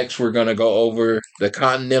 Next, we're going to go over the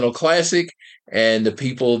Continental Classic and the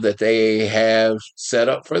people that they have set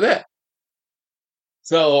up for that.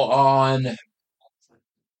 So on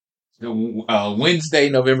Wednesday,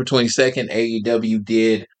 November 22nd, AEW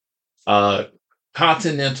did a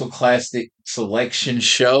Continental Classic selection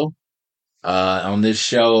show. On this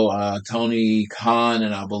show, Tony Khan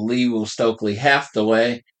and I believe it was Stokely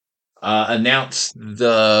Hathaway announced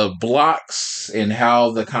the blocks and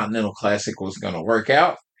how the Continental Classic was going to work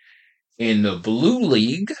out. In the Blue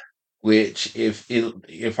League, which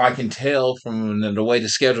if I can tell from the way the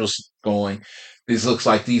schedule's going, this looks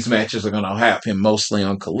like these matches are going to happen mostly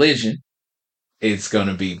on Collision. It's going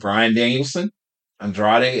to be Bryan Danielson,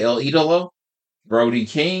 Andrade El Idolo, Brody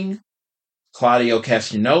King, Claudio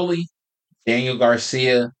Castagnoli, Daniel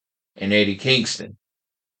Garcia, and Eddie Kingston.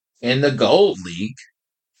 In the Gold League,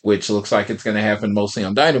 which looks like it's going to happen mostly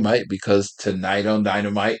on Dynamite, because tonight on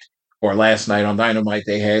Dynamite, or last night on Dynamite,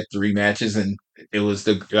 they had 3 matches, and it was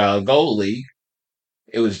the Gold League.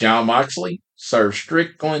 It was Jon Moxley, Swerve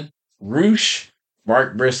Strickland, Roosh,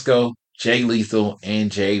 Mark Briscoe, Jay Lethal,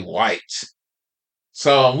 and Jay White.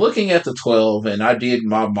 So I'm looking at the 12, and I did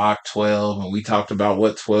my mock 12, and we talked about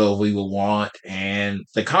what 12 we would want. And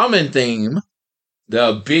the common theme,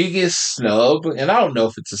 the biggest snub, and I don't know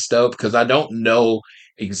if it's a snub because I don't know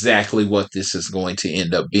exactly what this is going to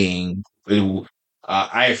end up being.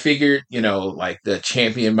 I figured, like the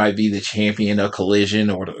champion might be the champion of Collision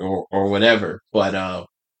or whatever. But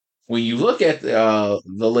when you look at the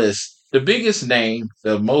list, the biggest name,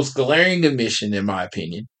 the most glaring omission, in my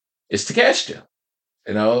opinion, is Takeshita.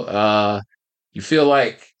 You feel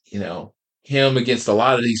like, him against a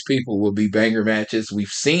lot of these people will be banger matches. We've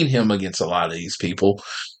seen him against a lot of these people.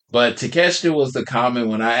 But Takeshita was the comment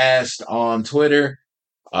when I asked on Twitter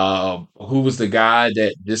who was the guy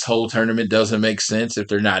that this whole tournament doesn't make sense if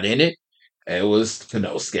they're not in it. It was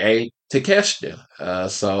Konosuke Takeshita.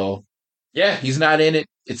 So, yeah, he's not in it.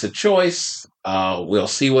 It's a choice. We'll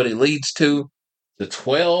see what it leads to. The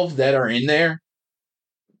 12 that are in there,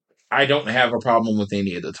 I don't have a problem with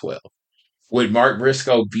any of the 12. Would Mark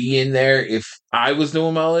Briscoe be in there if I was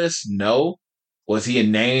doing my list? No. Was he a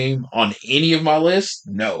name on any of my lists?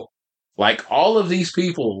 No. Like, all of these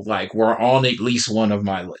people, were on at least one of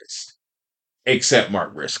my lists, except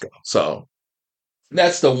Mark Briscoe. So,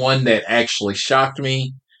 that's the one that actually shocked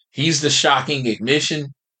me. He's the shocking admission.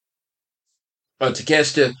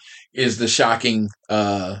 Takeshita is the shocking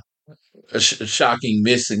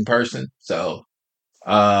missing person. So,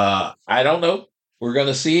 I don't know. We're going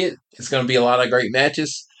to see it. It's going to be a lot of great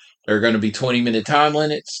matches. There are going to be 20-minute time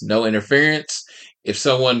limits, no interference. If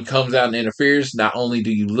someone comes out and interferes, not only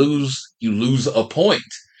do you lose a point.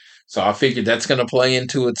 So I figured that's going to play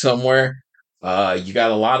into it somewhere. You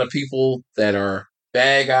got a lot of people that are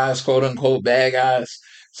bad guys, quote unquote bad guys.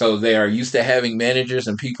 So they are used to having managers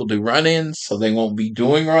and people do run-ins, so they won't be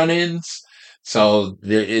doing run-ins. So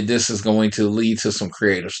this is going to lead to some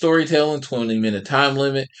creative storytelling. 20-minute time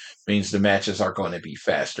limit means the matches are going to be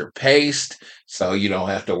faster paced, so you don't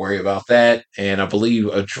have to worry about that. And I believe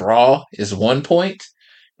a draw is 1 point,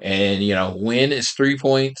 and win is 3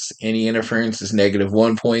 points. Any interference is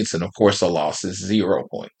 -1 points, and of course a loss is 0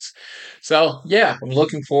 points. So yeah, I'm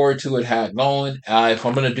looking forward to it. How it's going. If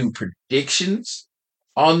I'm going to do predictions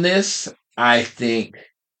on this, I think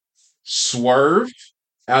Swerve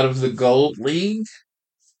out of the Gold League,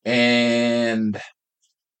 and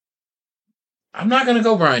I'm not going to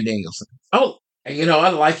go Bryan Danielson. Oh,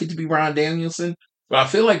 I'd like it to be Bryan Danielson, but I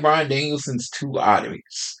feel like Bryan Danielson's too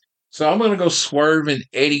obvious. So I'm going to go Swerve and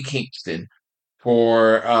Eddie Kingston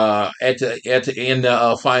for in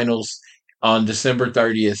the finals on December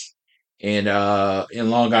 30th in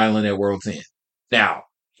Long Island at World's End. Now,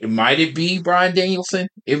 might it be Bryan Danielson?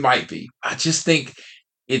 It might be. I just think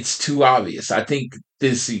it's too obvious. I think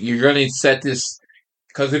you're going to set this,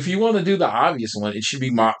 because if you want to do the obvious one, it should be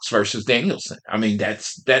Mox versus Danielson. I mean,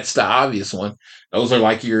 that's the obvious one. Those are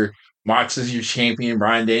like Mox is your champion.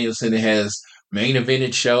 Bryan Danielson has main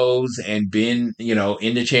evented shows and been,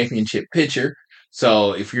 in the championship picture.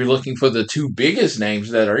 So if you're looking for the two biggest names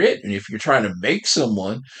that are it, and if you're trying to make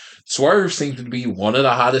someone, Swerve seems to be one of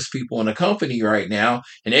the hottest people in the company right now,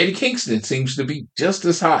 and Eddie Kingston seems to be just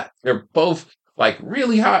as hot. They're both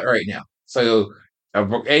really hot right now. So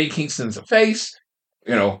Eddie Kingston's a face,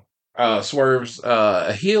 Swerve's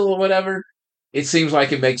a heel or whatever. It seems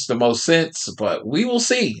like it makes the most sense, but we will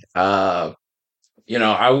see. I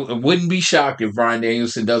wouldn't be shocked if Bryan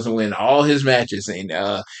Danielson doesn't win all his matches and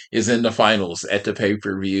is in the finals at the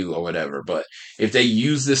pay-per-view or whatever. But if they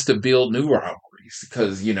use this to build new rivalries,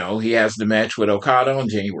 because, he has the match with Okada on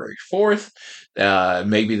January 4th,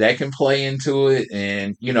 maybe that can play into it.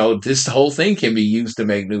 And, this whole thing can be used to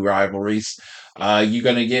make new rivalries. You're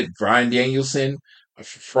going to get Bryan Danielson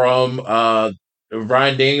from the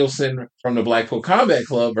Blackpool Combat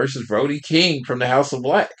Club versus Brody King from the House of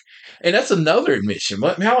Black. And that's another admission.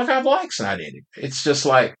 But Malachi Black's not in it. It's just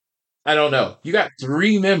I don't know. You got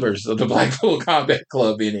 3 members of the Blackpool Combat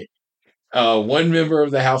Club in it. 1 member of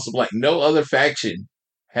the House of Black. No other faction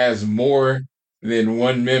has more than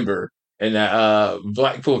 1 member. And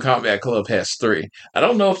Blackpool Combat Club has 3. I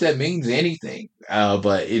don't know if that means anything,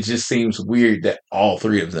 but it just seems weird that all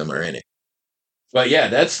 3 of them are in it. But yeah,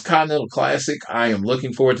 that's Continental Classic. I am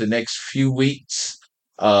looking forward to the next few weeks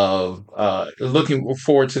of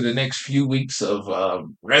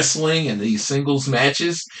wrestling and these singles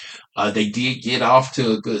matches. They did get off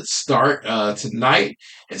to a good start tonight.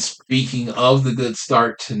 And speaking of the good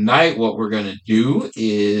start tonight, what we're going to do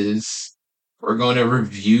is we're going to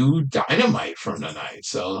review Dynamite from tonight.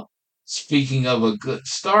 So speaking of a good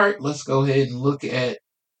start, let's go ahead and look at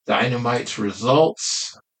Dynamite's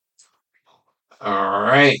results. All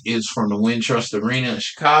right, it's from the Wintrust Arena in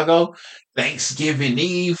Chicago. Thanksgiving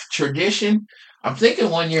Eve tradition. I'm thinking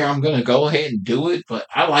one year I'm going to go ahead and do it, but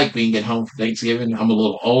I like being at home for Thanksgiving. I'm a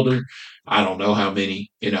little older. I don't know how many,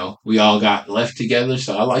 we all got left together,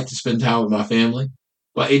 so I like to spend time with my family.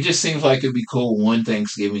 But it just seems like it'd be cool one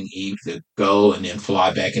Thanksgiving Eve to go and then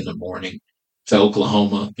fly back in the morning to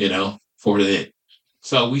Oklahoma, for that.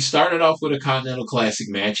 So we started off with a Continental Classic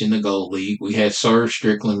match in the Gold League. We had Swerve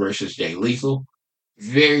Strickland versus Jay Lethal.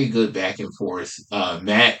 Very good back and forth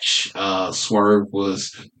match. Swerve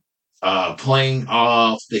was playing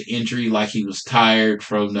off the injury like he was tired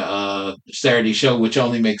from the Saturday show, which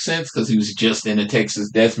only makes sense because he was just in a Texas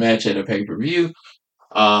death match at a pay-per-view.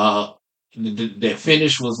 The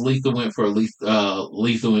finish was Lethal went for a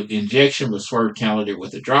lethal injection, but Swerve countered it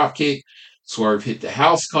with a drop kick. Swerve hit the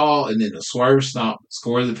house call, and then the Swerve stomp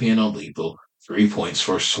scored the pin on Lethal. 3 points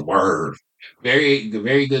for Swerve. Very,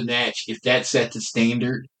 very good match. If that set the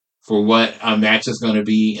standard for what a match is going to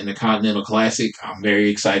be in the Continental Classic, I'm very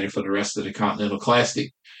excited for the rest of the Continental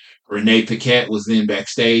Classic. Renee Paquette was then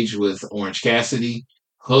backstage with Orange Cassidy,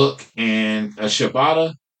 Hook, and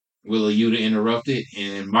Shibata. Willa Yuta interrupted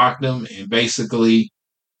and mocked him, and basically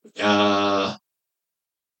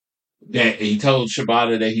that he told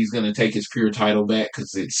Shibata that he's going to take his pure title back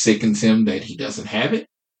because it sickens him that he doesn't have it.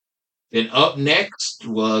 Then up next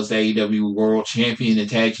was the AEW World Champion and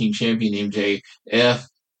Tag Team Champion MJF.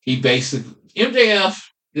 MJF,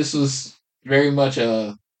 this was very much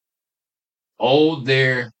old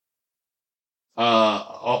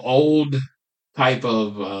type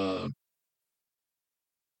of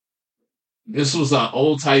this was an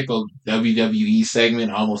old type of WWE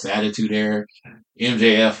segment, almost Attitude Era.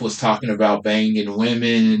 MJF was talking about banging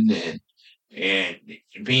women and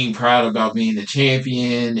being proud about being the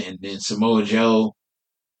champion, and then Samoa Joe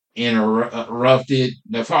interrupted.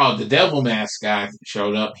 The Devil Mask guy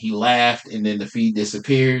showed up. He laughed, and then the feed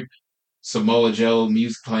disappeared. Samoa Joe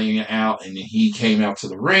music playing out, and then he came out to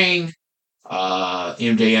the ring.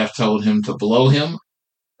 MJF told him to blow him.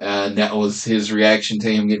 That was his reaction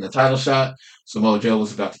to him getting the title shot. Samoa Joe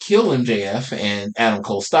was about to kill MJF, and Adam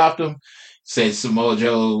Cole stopped him. Said Samoa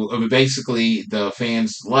Joe, basically the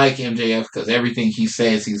fans like MJF because everything he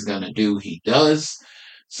says he's going to do, he does.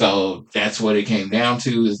 So that's what it came down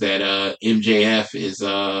to, is that MJF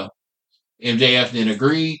then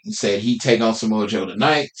agreed and said he'd take on Samoa Joe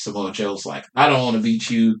tonight. Samoa Joe's like, I don't want to beat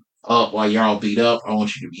you up while you're all beat up. I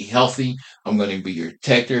want you to be healthy. I'm going to be your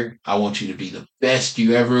protector. I want you to be the best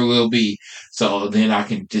you ever will be. So then I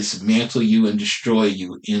can dismantle you and destroy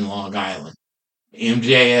you in Long Island.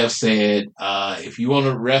 MJF said, if you want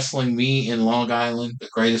to wrestling me in Long Island, the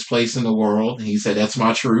greatest place in the world, he said, that's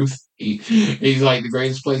my truth. He's like, the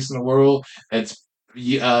greatest place in the world.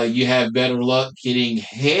 You have better luck getting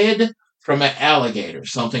head from an alligator,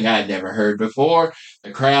 something I had never heard before.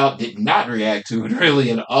 The crowd did not react to it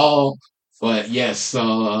really at all. But yes,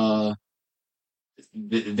 so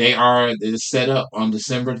they are set up on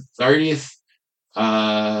December 30th.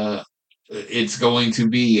 It's going to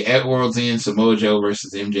be at World's End, Samoa Joe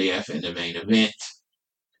versus MJF in the main event.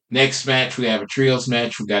 Next match, we have a trios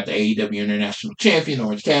match. We got the AEW International Champion,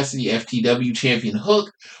 Orange Cassidy, FTW Champion Hook,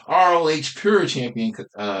 ROH Pure Champion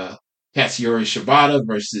Katsuyori Shibata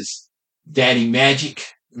versus Daddy Magic,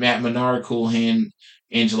 Matt Menard, Cool Hand,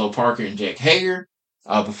 Angelo Parker, and Jack Hager.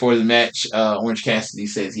 Before the match, Orange Cassidy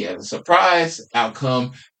says he has a surprise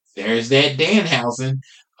outcome. There's that Danhausen.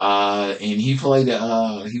 And he played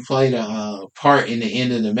a part in the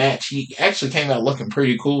end of the match. He actually came out looking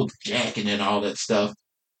pretty cool with the jacket and all that stuff.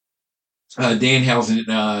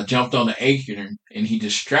 Danhausen jumped on the apron and he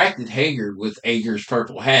distracted Hager with Hager's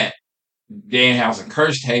purple hat. Danhausen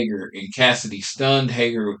cursed Hager, and Cassidy stunned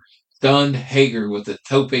Hager with a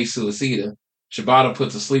tope suicida. Shibata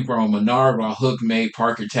puts a sleeper on Menard while Hook made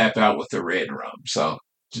Parker tap out with the red rum. So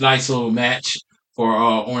it's a nice little match for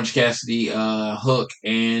Orange Cassidy, Hook,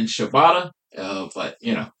 and Shibata. But,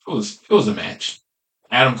 it was a match.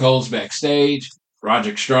 Adam Cole's backstage.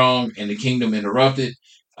 Roderick Strong and the Kingdom interrupted.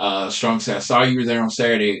 Strong said, I saw you were there on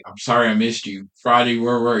Saturday. I'm sorry I missed you. Friday,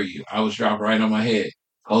 where were you? I was dropped right on my head.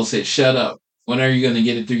 Cole said, shut up. When are you going to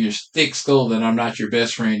get it through your thick skull that I'm not your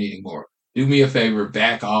best friend anymore? Do me a favor,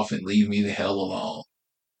 back off and leave me the hell alone.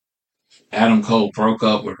 Adam Cole broke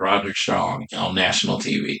up with Roderick Strong on national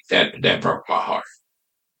TV. That broke my heart.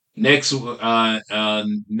 Next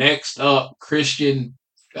up, Christian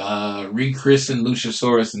rechristened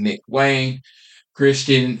Luchasaurus and Nick Wayne.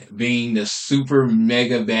 Christian, being the super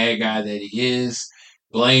mega bad guy that he is,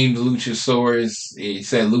 blamed Luchasaurus. He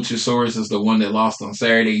said Luchasaurus is the one that lost on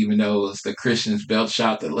Saturday, even though it was the Christian's belt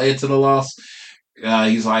shot that led to the loss.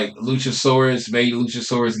 He's like, Luchasaurus made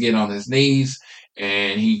Luchasaurus get on his knees,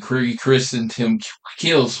 and he rechristened him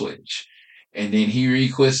Kill Switch. And then he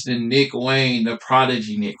rechristened Nick Wayne, the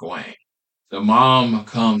Prodigy Nick Wayne.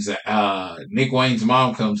 Nick Wayne's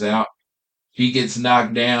mom comes out. He gets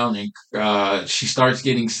knocked down, and she starts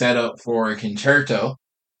getting set up for a concerto.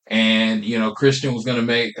 And Christian was going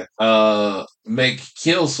to make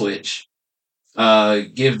Kill Switch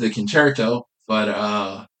give the concerto, but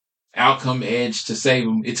out come Edge to save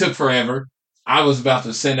him. It took forever. I was about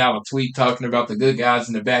to send out a tweet talking about the good guys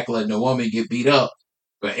in the back letting a woman get beat up,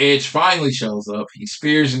 but Edge finally shows up. He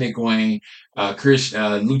spears Nick Wayne.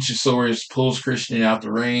 Luchasaurus pulls Christian out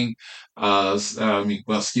the ring.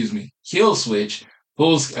 Kill Switch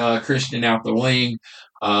pulls Christian out the ring.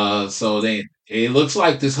 So it looks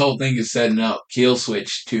like this whole thing is setting up Kill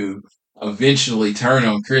Switch to eventually turn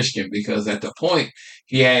on Christian, because at the point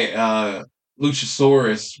he had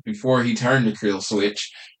Luchasaurus, before he turned to Kill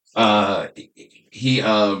Switch, he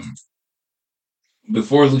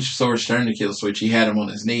before Luchasaurus turned to Kill Switch, he had him on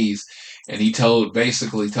his knees, and he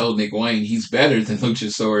basically told Nick Wayne he's better than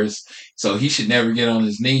Luchasaurus, so he should never get on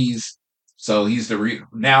his knees. So he's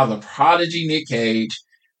now the prodigy Nick Cage,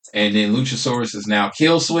 and then Luchasaurus is now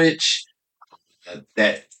Kill Switch.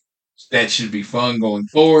 That should be fun going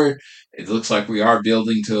forward. It looks like we are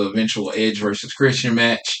building to eventual Edge versus Christian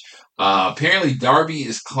match. Apparently Darby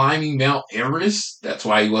is climbing Mount Everest. That's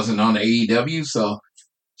why he wasn't on AEW. So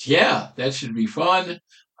yeah, that should be fun.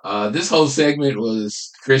 This whole segment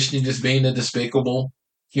was Christian just being a despicable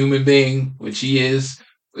human being, which he is,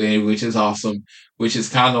 which is awesome, which is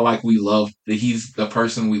kind of like he's the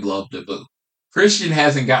person we love to boo. Christian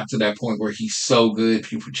hasn't got to that point where he's so good,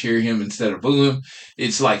 people cheer him instead of boo him.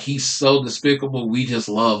 It's like he's so despicable, we just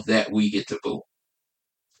love that we get to boo.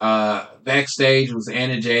 Backstage was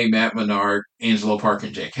Anna Jay, Matt Menard, Angelo Parker,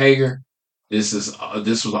 and Jake Hager. This was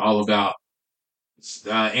all about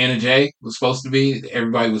Anna Jay was supposed to be.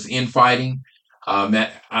 Everybody was infighting.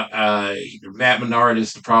 Matt Menard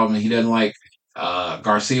is the problem. He doesn't like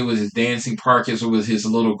Garcia with his dancing, Parker with his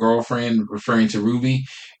little girlfriend, referring to Ruby,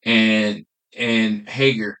 and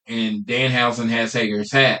Hager, and Danhausen has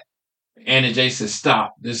Hager's hat. Anna Jay says,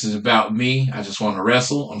 "Stop. This is about me. I just want to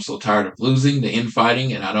wrestle. I'm so tired of losing, the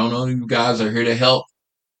infighting, and I don't know if you guys are here to help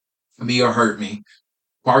me or hurt me."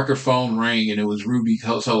 Parker phone rang, and it was Ruby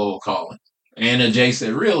Solo calling. Anna Jay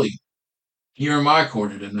said, "Really? You're in my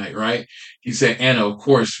corner tonight, right?" He said, "Anna, of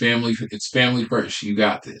course, it's family first. You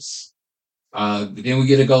got this." Then we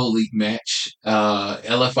get a Gold League match.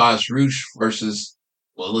 LFI's Roosh versus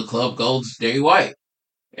Bullet Club Gold's Jay White.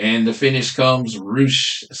 And the finish comes.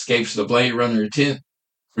 Roosh escapes the Blade Runner attempt.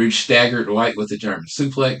 Roosh staggered White with a German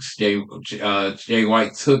suplex. Jay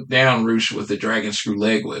White took down Roosh with a Dragon Screw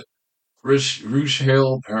leg whip. Roosh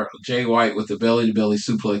held Jay White with a belly-to-belly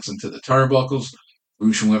suplex into the turnbuckles.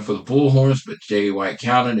 Roosh went for the bullhorns, but Jay White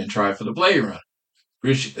countered and tried for the Blade Runner.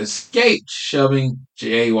 Roosh escaped, shoving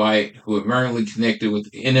Jay White, who inadvertently connected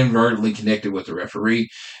with the referee.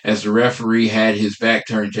 As the referee had his back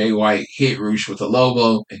turned, Jay White hit Roosh with a low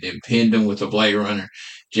blow and then pinned him with a Blade Runner.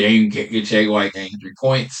 Jay White gained 3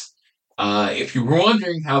 points. If you were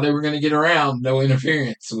wondering how they were going to get around no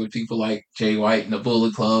interference with people like Jay White and the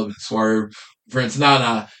Bullet Club and Swerve, Prince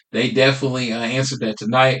Nana, they definitely answered that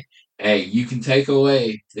tonight. Hey, you can take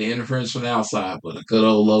away the interference from the outside, but a good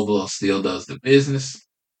old low blow still does the business.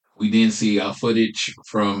 We didn't see footage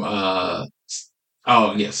from,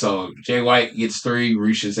 so Jay White gets 3,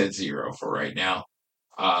 Roosh is at 0 for right now.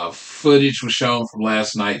 Footage was shown from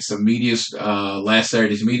last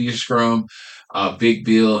Saturday's media scrum. Big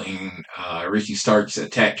Bill and Ricky Starks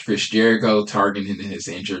attacked Chris Jericho, targeting his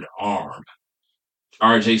injured arm.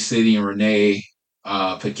 RJ City and Renee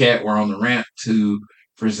Paquette were on the ramp to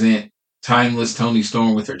present Timeless Toni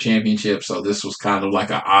Storm with her championship, so this was kind of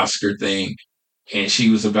like an Oscar thing, and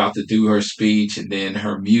she was about to do her speech, and then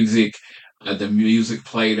the music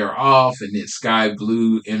played her off, and then Sky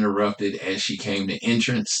Blue interrupted as she came to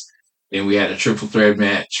entrance. Then we had a triple threat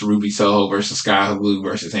match, Ruby Soho versus Sky Blue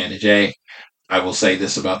versus Anna Jay. I will say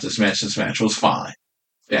this about this match was fine.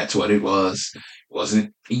 That's what it was.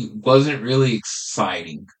 It wasn't really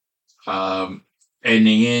exciting. And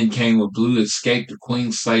the end came with Blue escaped the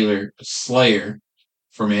Queen Slayer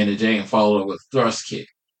from Anna Jay and followed with a thrust kick.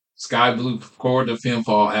 Sky Blue recorded the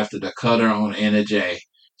pinfall after the cutter on Anna Jay.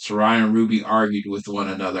 Saraya and Ruby argued with one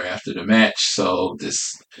another after the match, so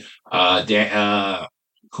this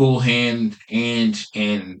Cool Hand and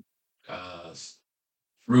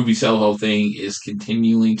Ruby Soho thing is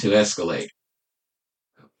continuing to escalate.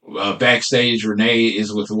 Backstage, Renee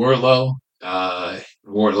is with Wardlow.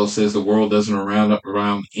 Wardlow says the world doesn't around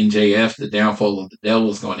NJF. The downfall of the devil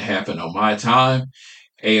is going to happen on my time.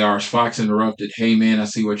 AR's Fox interrupted. "Hey man, I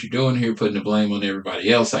see what you're doing here, putting the blame on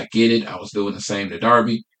everybody else. I get it. I was doing the same to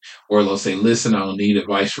Darby." Wardlow say, "Listen, I don't need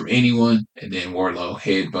advice from anyone." And then Wardlow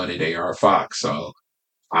headbutted AR Fox. So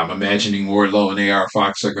I'm imagining Wardlow and AR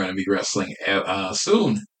Fox are going to be wrestling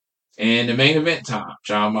soon. And the main event time,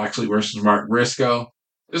 Jon Moxley versus Mark Briscoe.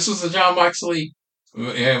 This was a Jon Moxley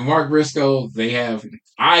and Mark Briscoe.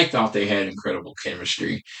 I thought they had incredible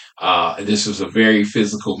chemistry. This was a very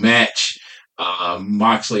physical match.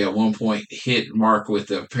 Moxley at one point hit Mark with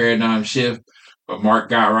a paradigm shift, but Mark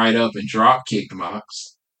got right up and drop kicked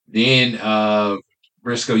Mox. Then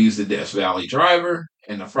Briscoe used the Death Valley driver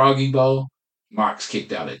and the Froggy Bow. Mox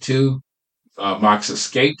kicked out at 2. Mox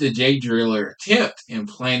escaped the Jay Driller attempt and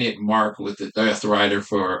planted Mark with the Death Rider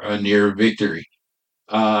for a near victory,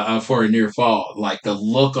 for a near fall. Like the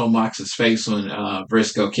look on Mox's face when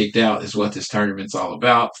Briscoe kicked out is what this tournament's all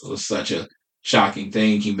about. It was such a shocking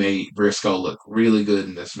thing. He made Briscoe look really good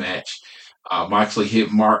in this match. Moxley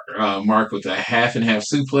hit Mark with a half and half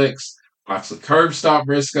suplex. Moxley curb stomped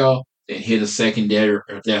Briscoe, then hit a second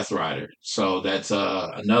Death Rider. So that's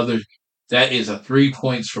that is a 3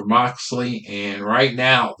 points for Moxley. And right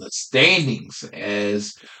now, the standings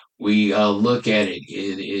as we look at it,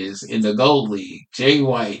 it is in the Gold League. Jay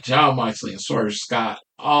White, Jon Moxley, and Swerve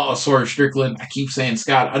Strickland. I keep saying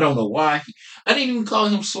Scott. I don't know why. I didn't even call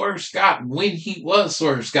him Swerve Scott when he was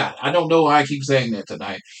Swerve Scott. I don't know why I keep saying that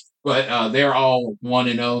tonight. But they're all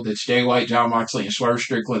 1-0. That's Jay White, Jon Moxley, and Swerve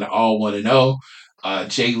Strickland are all 1-0.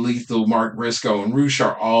 Jay Lethal, Mark Briscoe, and Roosh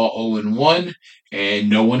are all 0-1. And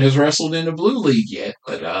no one has wrestled in the Blue League yet.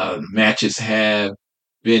 But matches have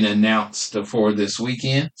been announced for this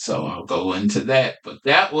weekend. So I'll go into that. But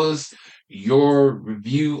that was your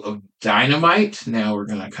review of Dynamite. Now we're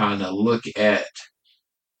going to kind of look at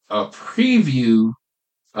a preview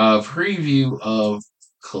of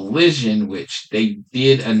Collision, which they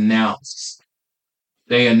did announce.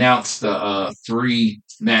 They announced the 3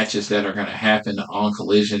 matches that are going to happen on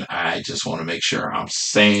Collision. I just want to make sure I'm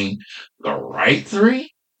saying the right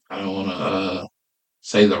 3. I don't want to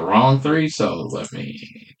say the wrong 3. So give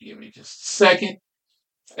me just a second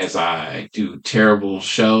as I do terrible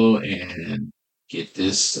show and get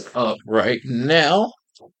this up right now.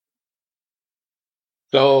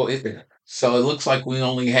 So it looks like we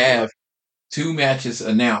only have 2 matches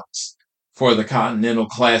announced for the Continental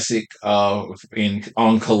Classic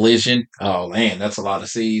on Collision. Oh man, that's a lot of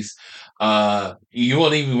C's. You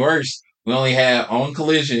want even worse? We only have on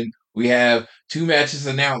Collision. We have 2 matches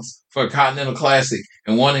announced for Continental Classic,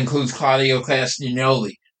 and one includes Claudio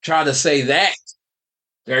Castagnoli. Try to say that.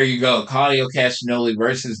 There you go. Claudio Castagnoli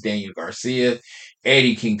versus Daniel Garcia.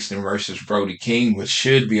 Eddie Kingston versus Brody King, which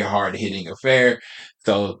should be a hard-hitting affair.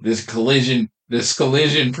 So this collision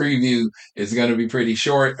preview is going to be pretty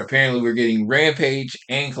short. Apparently, we're getting Rampage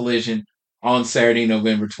and Collision on Saturday,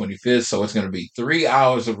 November 25th. So it's going to be 3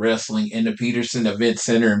 hours of wrestling in the Peterson Event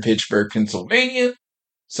Center in Pittsburgh, Pennsylvania.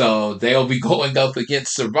 So they'll be going up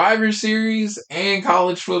against Survivor Series and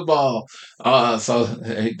college football. So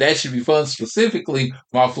that should be fun, specifically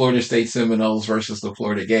my Florida State Seminoles versus the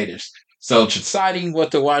Florida Gators. So deciding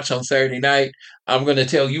what to watch on Saturday night, I'm going to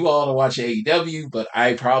tell you all to watch AEW, but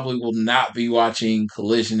I probably will not be watching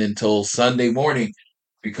Collision until Sunday morning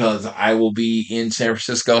because I will be in San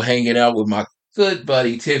Francisco hanging out with my good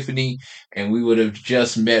buddy Tiffany, and we would have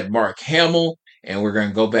just met Mark Hamill, and we're going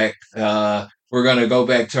to go back. We're going to go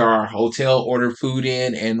back to our hotel, order food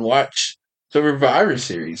in, and watch the Survivor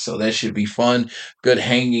Series. So that should be fun. Good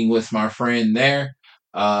hanging with my friend there.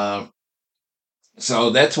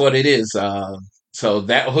 So that's what it is. So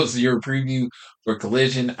that was your preview for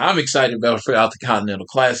Collision. I'm excited about the Continental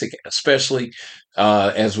Classic, especially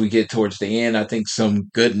as we get towards the end. I think some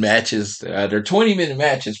good matches. They're 20-minute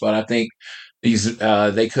matches, but I think these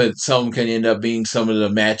some can end up being some of the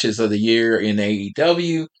matches of the year in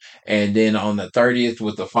AEW. And then on the 30th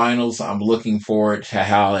with the finals, I'm looking forward to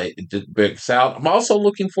how it breaks out. I'm also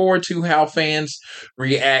looking forward to how fans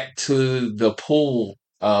react to the pool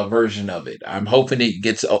version of it. I'm hoping it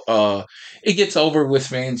gets over with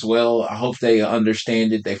fans well. I hope they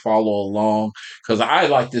understand it. They follow along because I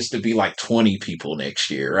like this to be like 20 people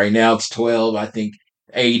next year. Right now it's 12. I think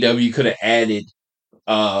AEW could have added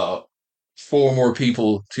 4 more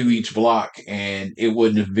people to each block, and it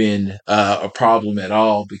wouldn't have been a problem at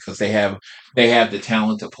all because they have the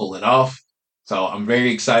talent to pull it off. So I'm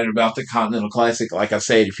very excited about the Continental Classic. Like I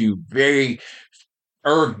said, if you very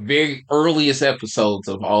earliest episodes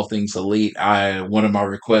of All Things Elite, one of my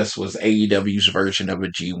requests was AEW's version of a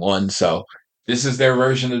G1. So this is their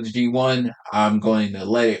version of the G1. I'm going to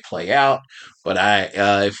let it play out. But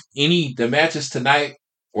the matches tonight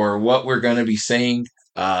or what we're going to be seeing,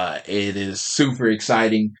 it is super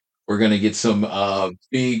exciting. We're going to get some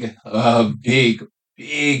big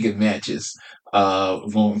matches.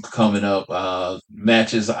 coming up.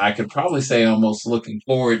 Matches I could probably say I'm most looking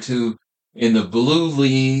forward to in the Blue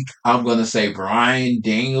League. I'm going to say Bryan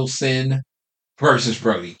Danielson versus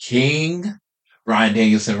Brody King. Bryan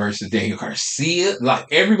Danielson versus Daniel Garcia. Like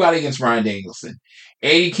everybody against Bryan Danielson.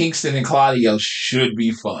 Eddie Kingston and Claudio should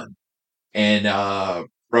be fun. And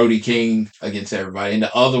Brody King against everybody. And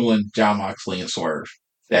the other one, Jon Moxley and Swerve.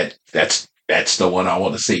 That's the one I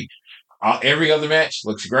want to see. Every other match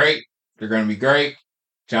looks great. They're going to be great.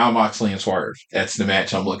 Jon Moxley and Swerve. That's the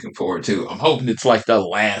match I'm looking forward to. I'm hoping it's like the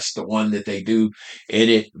one that they do in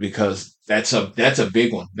it, because that's a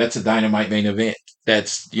big one. That's a Dynamite main event.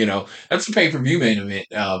 That's a pay-per-view main event,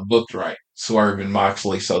 booked right. Swerve and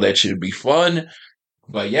Moxley. So that should be fun.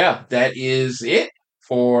 But yeah, that is it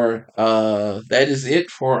for our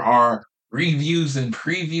reviews and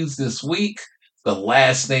previews this week. The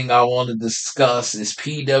last thing I want to discuss is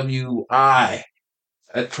PWI.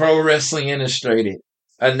 Pro Wrestling Illustrated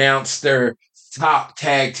announced their top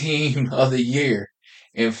tag team of the year.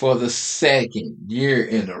 And for the second year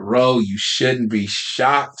in a row, you shouldn't be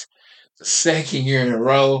shocked. The second year in a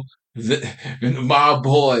row, my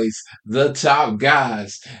boys, the top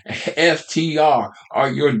guys, FTR,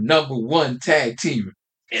 are your number one tag team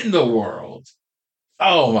in the world.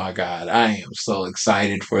 Oh my God, I am so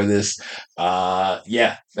excited for this.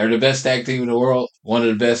 Yeah, they're the best tag team in the world. One of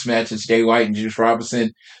the best matches, Jay White and Juice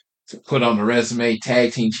Robinson, to put on the resume.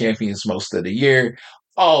 Tag team champions most of the year.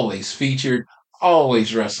 Always featured,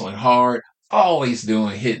 always wrestling hard, always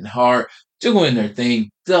hitting hard, doing their thing.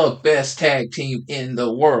 The best tag team in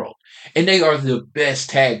the world. And they are the best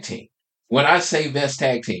tag team. When I say best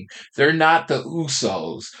tag team, they're not the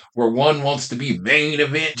Usos, where one wants to be main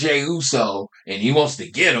event Jey Uso, and he wants to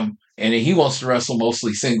get him, and then he wants to wrestle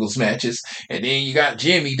mostly singles matches, and then you got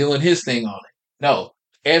Jimmy doing his thing on it. No,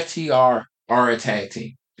 FTR are a tag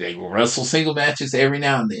team. They will wrestle single matches every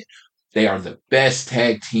now and then. They are the best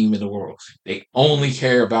tag team in the world. They only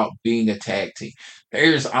care about being a tag team.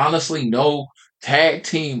 There's honestly no tag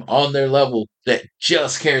team on their level that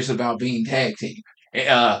just cares about being tag team.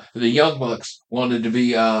 The Young Bucks wanted to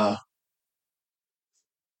be the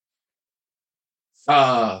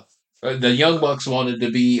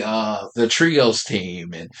trios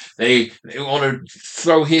team, and they want to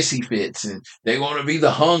throw hissy fits, and they want to be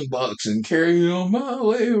the Hung Bucks and carry on my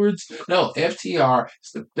waywards. No, FTR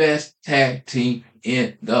is the best tag team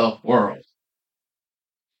in the world,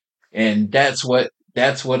 and that's what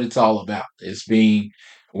it's all about. Is being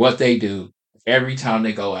what they do every time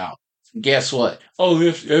they go out. Guess what? Oh,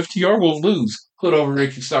 if FTR won't lose, put over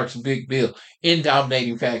Ricky Starks and Big Bill in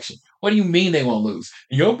dominating faction. What do you mean they won't lose?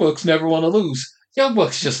 Young Bucks never want to lose. Young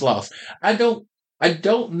Bucks just lost. I don't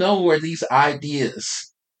know where these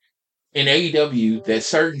ideas in AEW that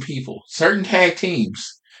certain people, certain tag teams,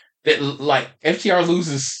 that like FTR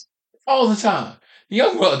loses all the time. The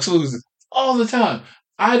Young Bucks loses all the time.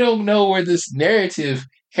 I don't know where this narrative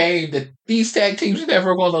came that these tag teams are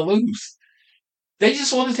never going to lose. They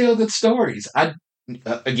just want to tell good stories.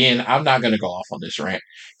 Again, I'm not going to go off on this rant.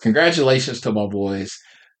 Congratulations to my boys,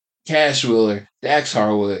 Cash Wheeler, Dax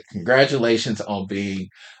Harwood. Congratulations on being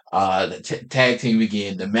the tag team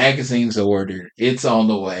again. The magazine's ordered. It's on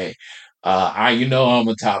the way. I'm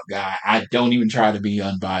a top guy. I don't even try to be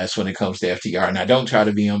unbiased when it comes to FTR, and I don't try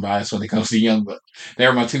to be unbiased when it comes to Young Bucks.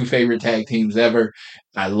 They're my two favorite tag teams ever.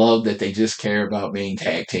 I love that they just care about being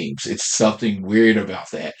tag teams. It's something weird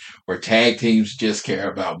about that, where tag teams just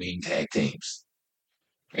care about being tag teams.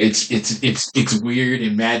 It's weird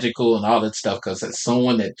and magical and all that stuff, because it's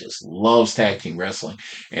someone that just loves tag team wrestling,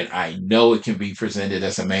 and I know it can be presented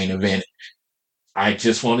as a main event. I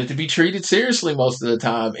just want it to be treated seriously most of the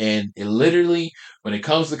time. And it literally, when it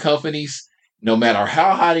comes to companies, no matter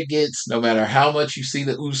how hot it gets, no matter how much you see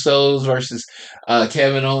the Usos versus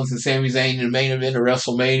Kevin Owens and Sami Zayn in the main event of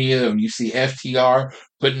WrestleMania, and you see FTR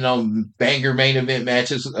putting on banger main event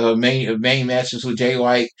matches, main matches with Jay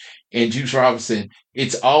White and Juice Robinson,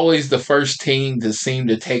 it's always the first team to seem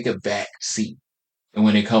to take a back seat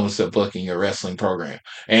when it comes to booking a wrestling program.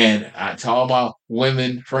 And to all my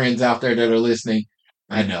women friends out there that are listening,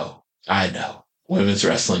 I know, women's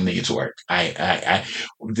wrestling needs work.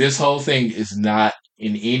 This whole thing is not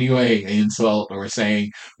in any way an insult or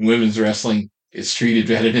saying women's wrestling is treated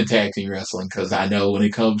better than tag team wrestling, because I know when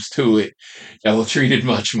it comes to it, that will treat it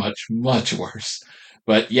much, much, much worse.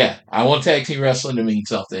 But yeah, I want tag team wrestling to mean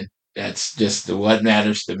something. That's just what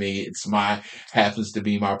matters to me. Happens to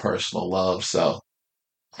be my personal love. So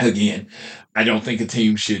again, I don't think a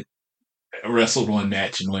team should wrestle one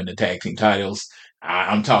match and win the tag team titles.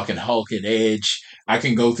 I'm talking Hulk and Edge. I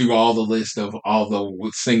can go through all the list of all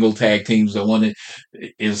the single tag teams. The one that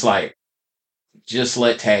is like just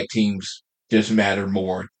let tag teams just matter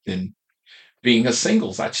more than being a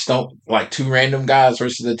singles. I just don't like two random guys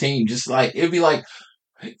versus a team. Just like it'd be like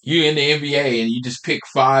you in the NBA and you just pick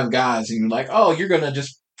five guys and you're like, oh, you're gonna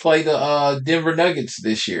just play the Denver Nuggets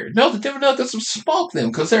this year. No, the Denver Nuggets will smoke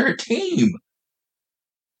them because they're a team.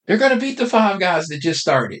 They're gonna beat the five guys that just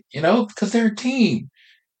started, because they're a team.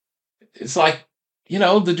 It's like,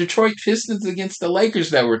 the Detroit Pistons against the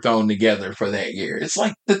Lakers that were thrown together for that year. It's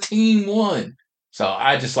like the team won. So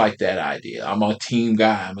I just like that idea. I'm a team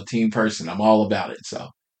guy. I'm a team person. I'm all about it. So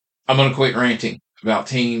I'm going to quit ranting about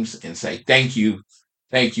teams and say thank you.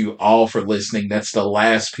 Thank you all for listening. That's the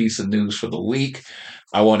last piece of news for the week.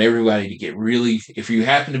 I want everybody to get really, if you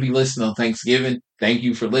happen to be listening on Thanksgiving, thank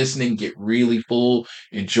you for listening. Get really full.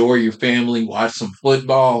 Enjoy your family. Watch some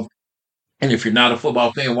football. And if you're not a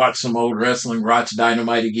football fan, watch some old wrestling. Watch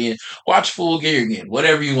Dynamite again. Watch Full Gear again.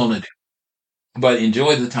 Whatever you want to do. But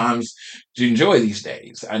enjoy the times to enjoy these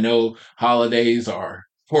days. I know holidays are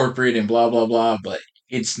corporate and blah, blah, blah, but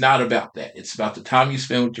it's not about that. It's about the time you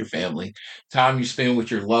spend with your family, time you spend with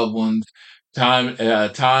your loved ones, time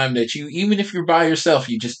that you, even if you're by yourself,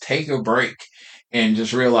 you just take a break and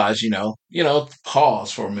just realize,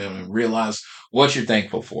 pause for a minute and realize what you're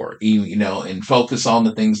thankful for, and focus on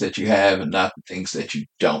the things that you have and not the things that you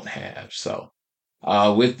don't have. So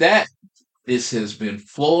with that, this has been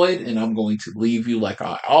Floyd, and I'm going to leave you like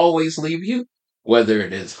I always leave you, whether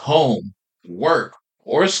it is home, work,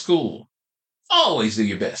 or school. Always do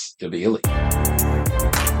your best to be elite.